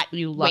get that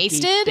You lucky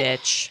wasted.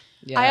 bitch.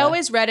 I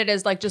always read it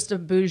as like just a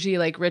bougie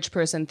like rich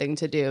person thing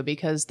to do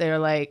because they're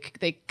like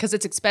because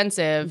it's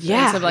expensive.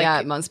 Yeah. And so, like, yeah,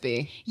 it must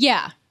be.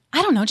 Yeah.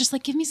 I don't know, just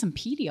like give me some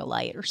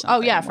Pedialyte or something. Oh,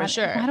 yeah, for Why-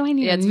 sure. Why do I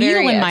need Yeah, a it's needle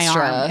very in my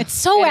extra. arm? It's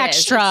so it is.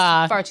 extra.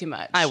 It's far too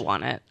much. I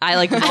want it. I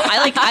like. You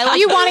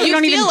want it, you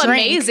don't feel even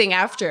drink. amazing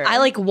after. I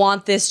like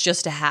want this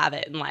just to have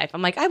it in life.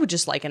 I'm like, I would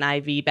just like an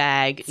IV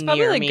bag It's probably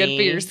near like me. good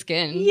for your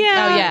skin.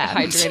 Yeah. Oh, yeah.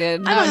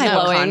 Hydrated. I'm a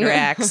glowing.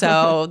 hypochondriac,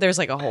 so there's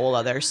like a whole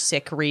other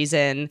sick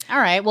reason. All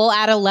right, we'll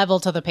add a level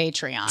to the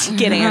Patreon.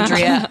 Get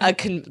Andrea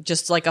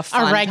just like a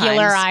fun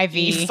regular times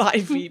IV.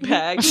 IV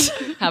bag.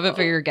 Have it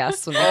for your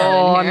guests when they Oh,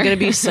 come in I'm here. gonna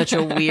be such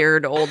a weird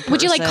old person.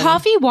 Would you like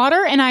coffee,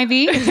 water, and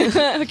IV?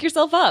 Hook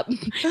yourself up.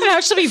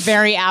 That should be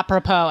very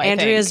apropos. I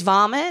Andrea's think.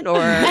 vomit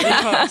or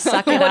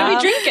suck it What are we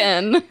up?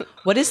 drinking?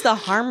 What is the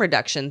harm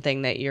reduction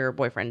thing that your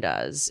boyfriend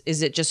does?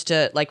 Is it just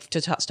to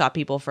stop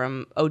people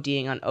from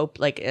ODing on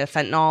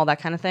fentanyl, that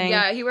kind of thing?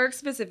 Yeah, he works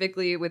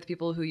specifically with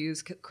people who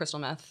use crystal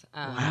meth.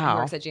 Wow. He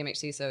works at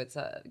GMHC, so it's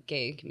a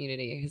gay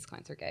community. His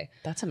clients are gay.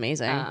 That's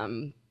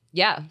amazing.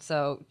 Yeah,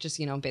 so just,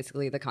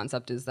 basically the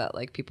concept is that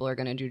like people are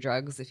going to do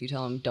drugs. If you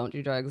tell them don't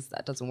do drugs,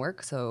 that doesn't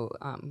work. So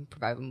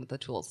provide them with the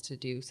tools to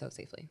do so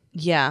safely.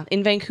 Yeah,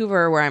 in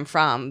Vancouver, where I'm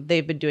from,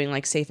 they've been doing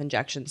like safe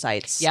injection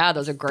sites. Yeah,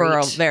 those are great. for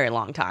a very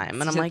long time,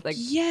 and I'm just, like,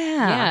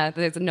 yeah,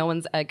 there's no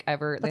one's like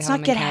ever. let's they not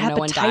have get them in Canada, no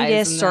one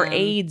dies hepatitis in or them.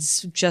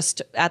 AIDS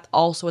just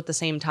also at the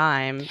same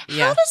time.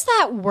 Yeah, How does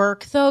that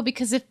work though?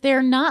 Because if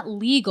they're not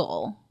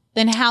legal,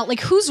 then how?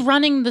 Like, who's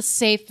running the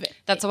safe?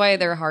 That's why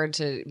they're hard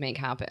to make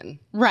happen.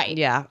 Right.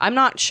 yeah, I'm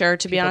not sure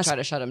to be People honest. try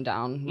to shut them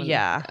down.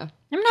 Yeah. I'm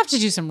gonna have to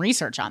do some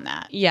research on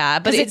that. Yeah,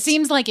 but Because it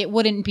seems like it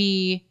wouldn't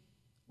be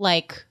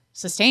like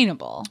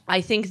sustainable.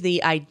 I think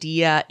the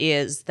idea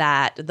is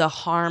that the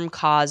harm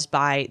caused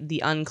by the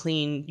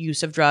unclean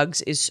use of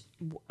drugs is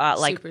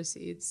like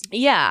supersedes.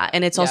 yeah,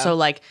 and it's also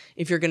like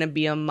if you're going to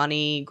be a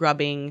money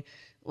grubbing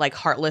like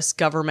heartless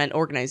government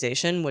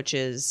organization, which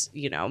is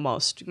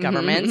most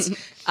governments,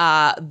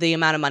 the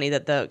amount of money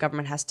that the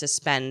government has to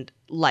spend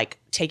like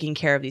taking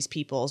care of these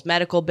people's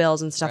medical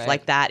bills and stuff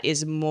like that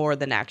is more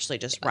than actually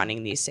just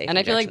running these safe And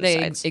I feel like injection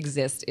they sites.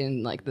 exist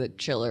in like the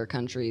chiller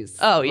countries.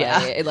 Oh,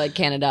 yeah. like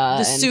Canada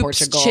The and soups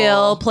Portugal.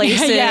 chill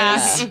places.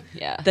 Yeah.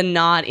 Yeah. The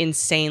not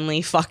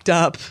insanely fucked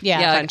up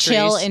Yeah. countries.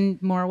 Chill in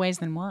more ways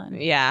than one.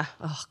 Yeah.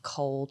 Oh,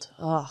 cold.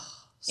 Oh,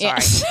 sorry.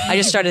 Yes. I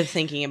just started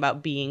thinking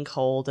about being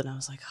cold and I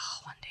was like, oh,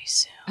 one day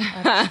soon.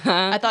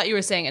 I thought you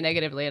were saying it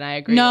negatively, and I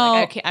agree. No.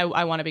 Like,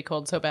 I want to be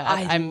cold so bad.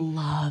 I'm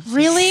love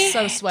Really?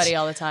 so sweaty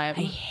all the time.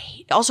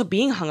 Also,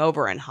 being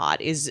hungover and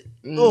hot is It's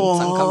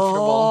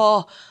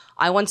uncomfortable.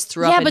 I once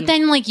threw up. Yeah, but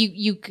then like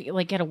you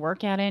like get a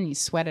workout in, you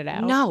sweat it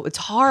out. No, it's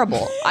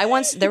horrible.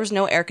 There was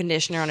no air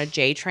conditioner on a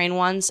J train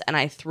once, and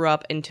I threw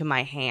up into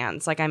my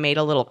hands. Like I made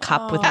a little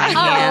cup with my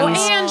hands.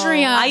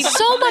 Andrea,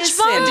 so much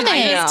fun.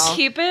 I know.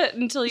 Keep it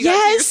until you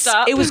got to your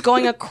stop. It was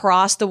going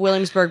across the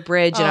Williamsburg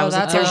Bridge, and I was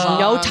like, "There's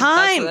no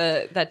time."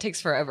 That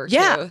takes forever.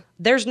 Yeah, too.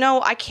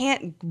 I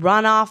can't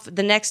run off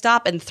the next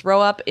stop and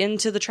throw up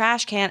into the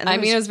trash can. And I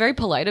mean, it was very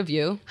polite of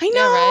you. I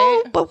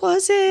know, but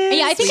was it?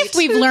 Yeah, I think if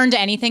we've learned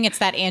anything, it's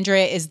that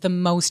Andrea is the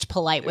most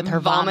polite with her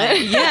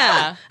vomit.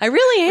 Yeah, I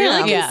really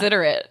am. Really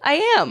considerate. I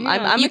am.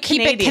 I'm You a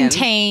keep Canadian. it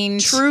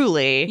contained.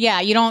 Truly.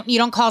 Yeah, you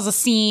don't cause a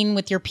scene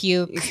with your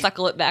puke. You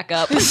suckle it back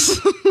up.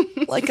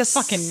 Like a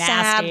fucking sad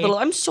nasty. little.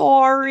 I'm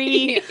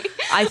sorry.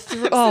 I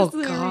threw. Oh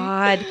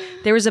God.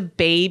 There was a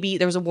baby.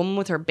 There was a woman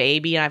with her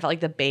baby, and I felt like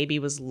the baby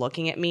was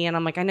looking at me, and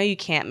I'm like, I know you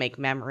can't make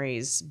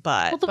memories,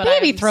 but Well, the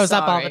baby throws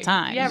up all the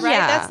time. Yeah, right.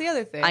 Yeah. That's the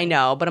other thing. I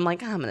know. But I'm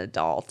like, I'm an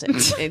adult,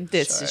 and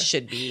this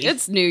should be.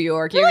 It's New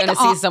York. You're going to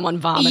see someone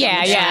vomit.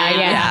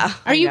 Yeah.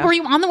 Were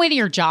you on the way to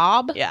your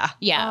job? Yeah.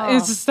 Yeah.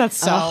 It's just, that's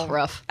so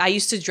rough. I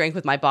used to drink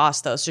with my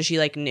boss though, so she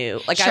like knew.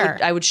 Like Sure.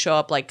 I would show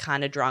up like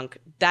kind of drunk.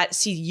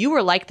 You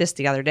were like this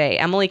the other day.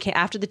 Emily came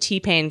after the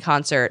T-Pain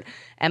concert.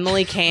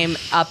 Emily came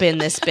up in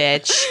this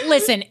bitch.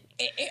 Listen,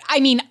 I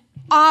mean,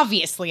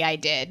 obviously I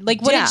did.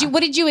 Like, what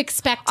did you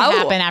expect to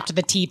happen after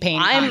the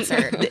T-Pain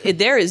concert?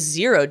 There is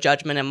zero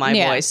judgment in my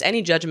Yeah. voice.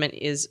 Any judgment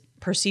is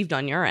perceived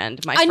on your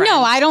end, my I friend.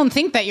 know. I don't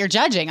think that you're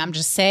judging. I'm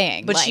just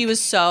saying. But like, she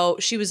was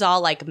all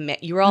like,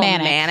 you were all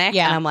manic.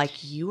 yeah. And I'm like,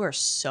 you are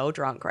so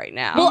drunk right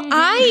now. Well,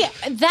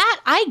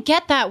 I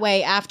get that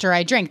way after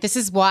I drink. This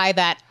is why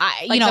that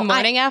Like the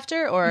morning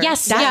after, or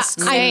Yes, That's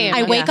yeah. same.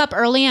 I wake up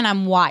early and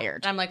I'm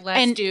wired. I'm like,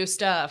 let's do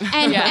stuff.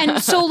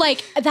 And so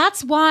like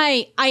that's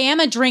why I am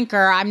a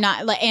drinker. I'm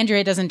not like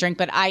Andrea doesn't drink,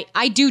 but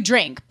I do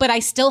drink, but I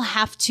still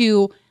have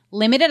to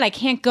limit it. I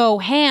can't go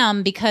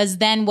ham because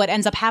then what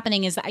ends up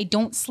happening is I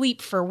don't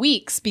sleep for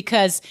weeks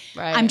because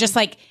I'm just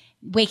like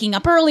waking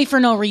up early for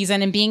no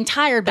reason and being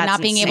tired but That's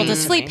not being able to insane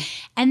to sleep. me.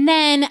 And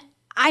then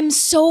I'm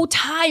so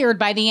tired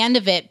by the end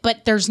of it,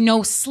 but there's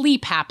no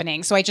sleep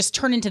happening. So I just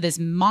turn into this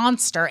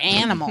monster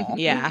animal.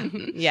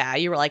 yeah.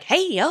 You were like,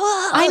 hey,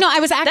 I know. I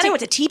was acting. Then I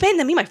went to T-Pain,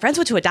 then me and my friends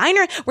went to a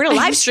diner. We're going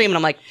to live stream. And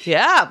I'm like,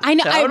 yeah, I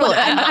know. totally.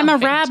 I'm a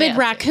rabid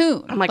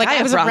raccoon. I'm like, I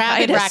have was a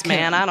rabid bronchitis, raccoon.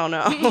 man. I don't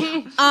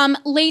know.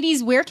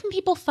 Ladies, where can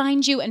people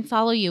find you and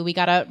follow you? We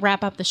got to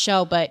wrap up the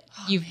show, but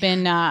you've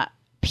been a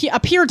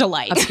pure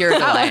delight. Pure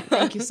delight.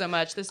 Thank you so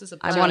much. This is a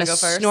I pleasure. want to go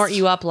first. snort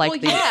you up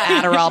like the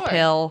Adderall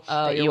pill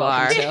that you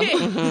are.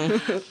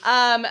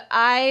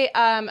 I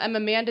am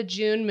Amanda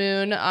June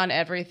Moon on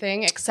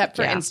everything except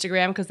for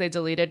Instagram because they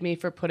deleted me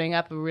for putting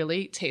up a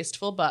really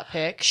tasteful butt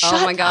pic.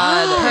 Oh my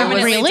God.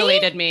 Permanently Really?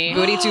 deleted me.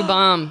 Booty to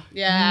bomb.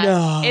 Yeah.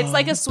 No. It's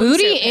like a swimsuit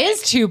Booty pic.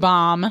 is too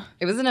bomb.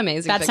 It was an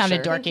amazing That picture.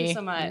 sounded dorky. Thank you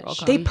so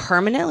much. They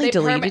permanently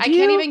deleted you? I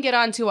can't even get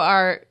onto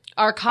our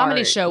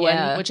comedy Art, show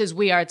yeah. one, which is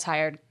We Are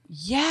Tired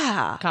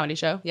Yeah. comedy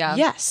show. Yeah.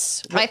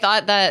 Yes. I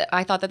thought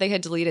that they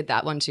had deleted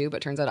that one too, but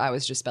turns out I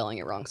was just spelling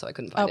it wrong, so I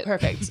couldn't find Oh, it.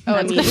 perfect. Oh,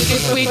 I mean,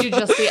 we do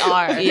just the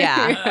R.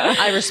 Yeah.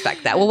 I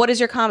respect that. Well, what is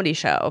your comedy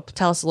show?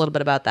 Tell us a little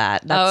bit about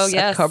that. That's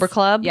at Cobra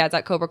Club? Yeah, it's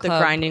at Cobra The Club.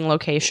 grinding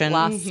location.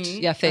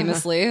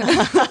 Famously.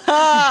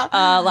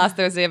 Last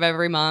Thursday of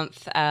every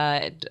month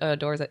at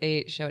doors at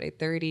 8, show at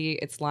 8:30.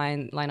 It's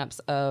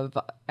lineups of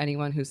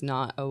anyone who's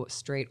not a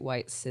straight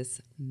white cis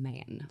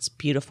man. It's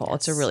beautiful.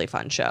 It's a really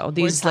fun show.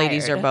 These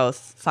ladies are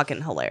both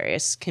fucking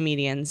hilarious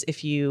comedians.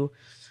 If you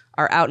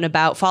are out and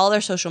about, follow their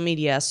social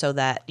media so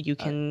that you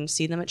can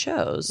see them at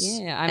shows.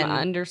 Yeah, I'm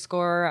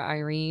underscore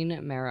Irene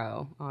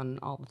Merrow on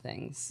all the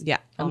things. Yeah,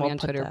 Follow me we'll on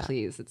put Twitter, that.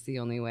 please. It's the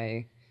only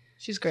way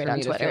She's great for on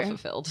me to feel Twitter.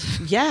 fulfilled.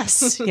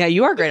 Yes. Yeah,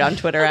 you are great on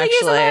Twitter, Thank you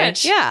so actually.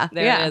 much. Yeah.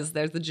 There yeah. it is.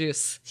 There's the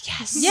juice.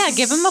 Yes. Yeah,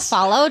 give them a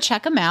follow.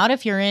 Check them out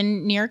if you're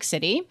in New York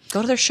City.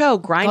 Go to their show.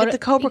 Grind Go at to- the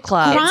Cobra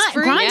Club.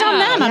 Grind on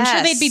them. I'm sure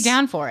Yes. they'd be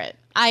down for it.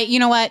 You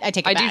know what? I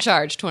take it I back. do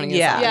charge 20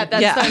 Yeah. Yeah,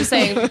 that's what I'm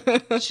saying.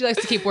 She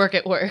likes to keep work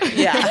at work.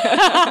 Yeah.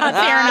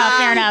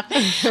 Fair enough.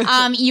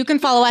 You can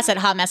follow us at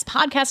Hot Mess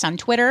Podcast on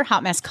Twitter,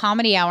 Hot Mess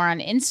Comedy Hour on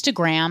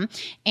Instagram,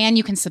 and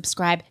you can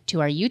subscribe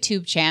to our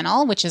YouTube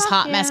channel, which is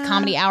Hot Mess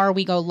Comedy Hour.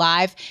 We go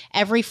live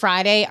every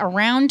Friday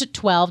around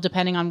 12,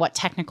 depending on what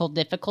technical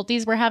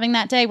difficulties we're having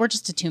that day. We're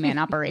just a two-man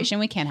operation.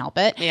 We can't help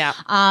it. Yeah.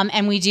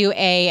 And we do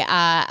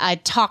a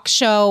talk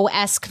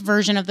show-esque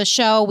version of the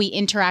show. We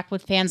interact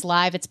with fans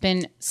live. It's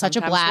been such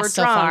a Sometimes blast we're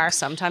so drunk. far.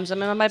 Sometimes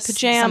I'm in my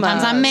pajamas.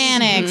 Sometimes I'm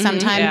manic.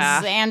 Sometimes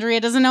Yeah. Andrea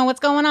doesn't know what's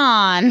going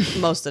on.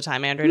 Most of the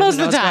time, Andrea Most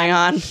doesn't know of the what's going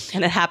time. on.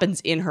 And it happens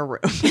in her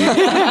room.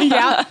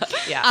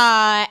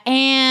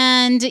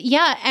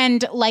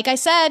 And like I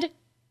said,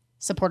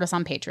 support us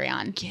on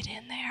Patreon. Get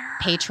in there.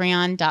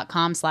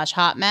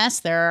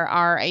 Patreon.com/hotmess. There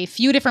are a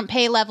few different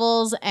pay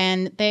levels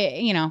and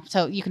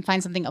so you can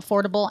find something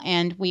affordable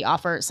and we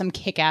offer some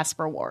kick-ass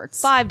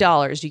rewards.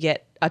 $5, you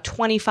get a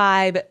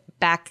 25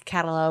 back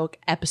catalog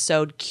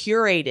episode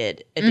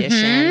curated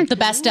edition. The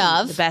best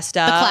of. The best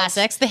of. The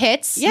classics, the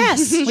hits.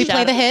 Yes. We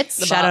play the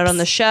hits. Shout out on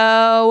the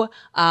show.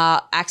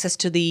 Access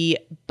to the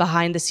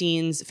behind the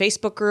scenes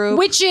Facebook group.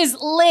 Which is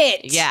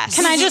lit. Yes.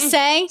 Can I just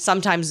say?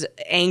 Sometimes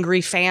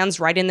angry fans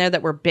right in there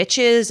that were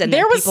bitches. And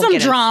There then was people some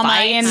get in drama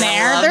fights. in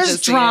there. love There's to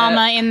see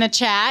drama in the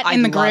chat, I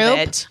in the love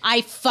group. it.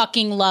 I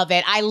fucking love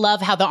it. I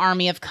love how the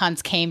army of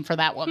cunts came for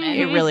that woman.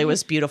 It really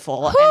was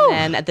beautiful. And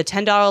then at the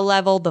 $10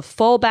 level, the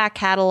full back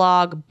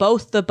catalog,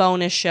 both the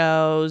bonus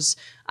shows,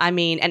 and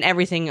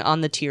everything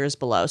on the tiers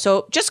below.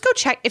 So just go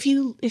check. If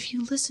you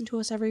listen to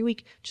us every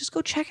week, just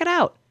go check it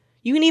out.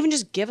 You can even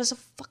just give us a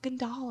fucking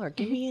 $1.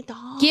 Give me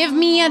 $1. Give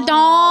me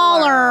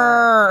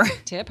 $1.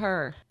 Tip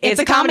her. It's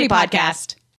a comedy podcast.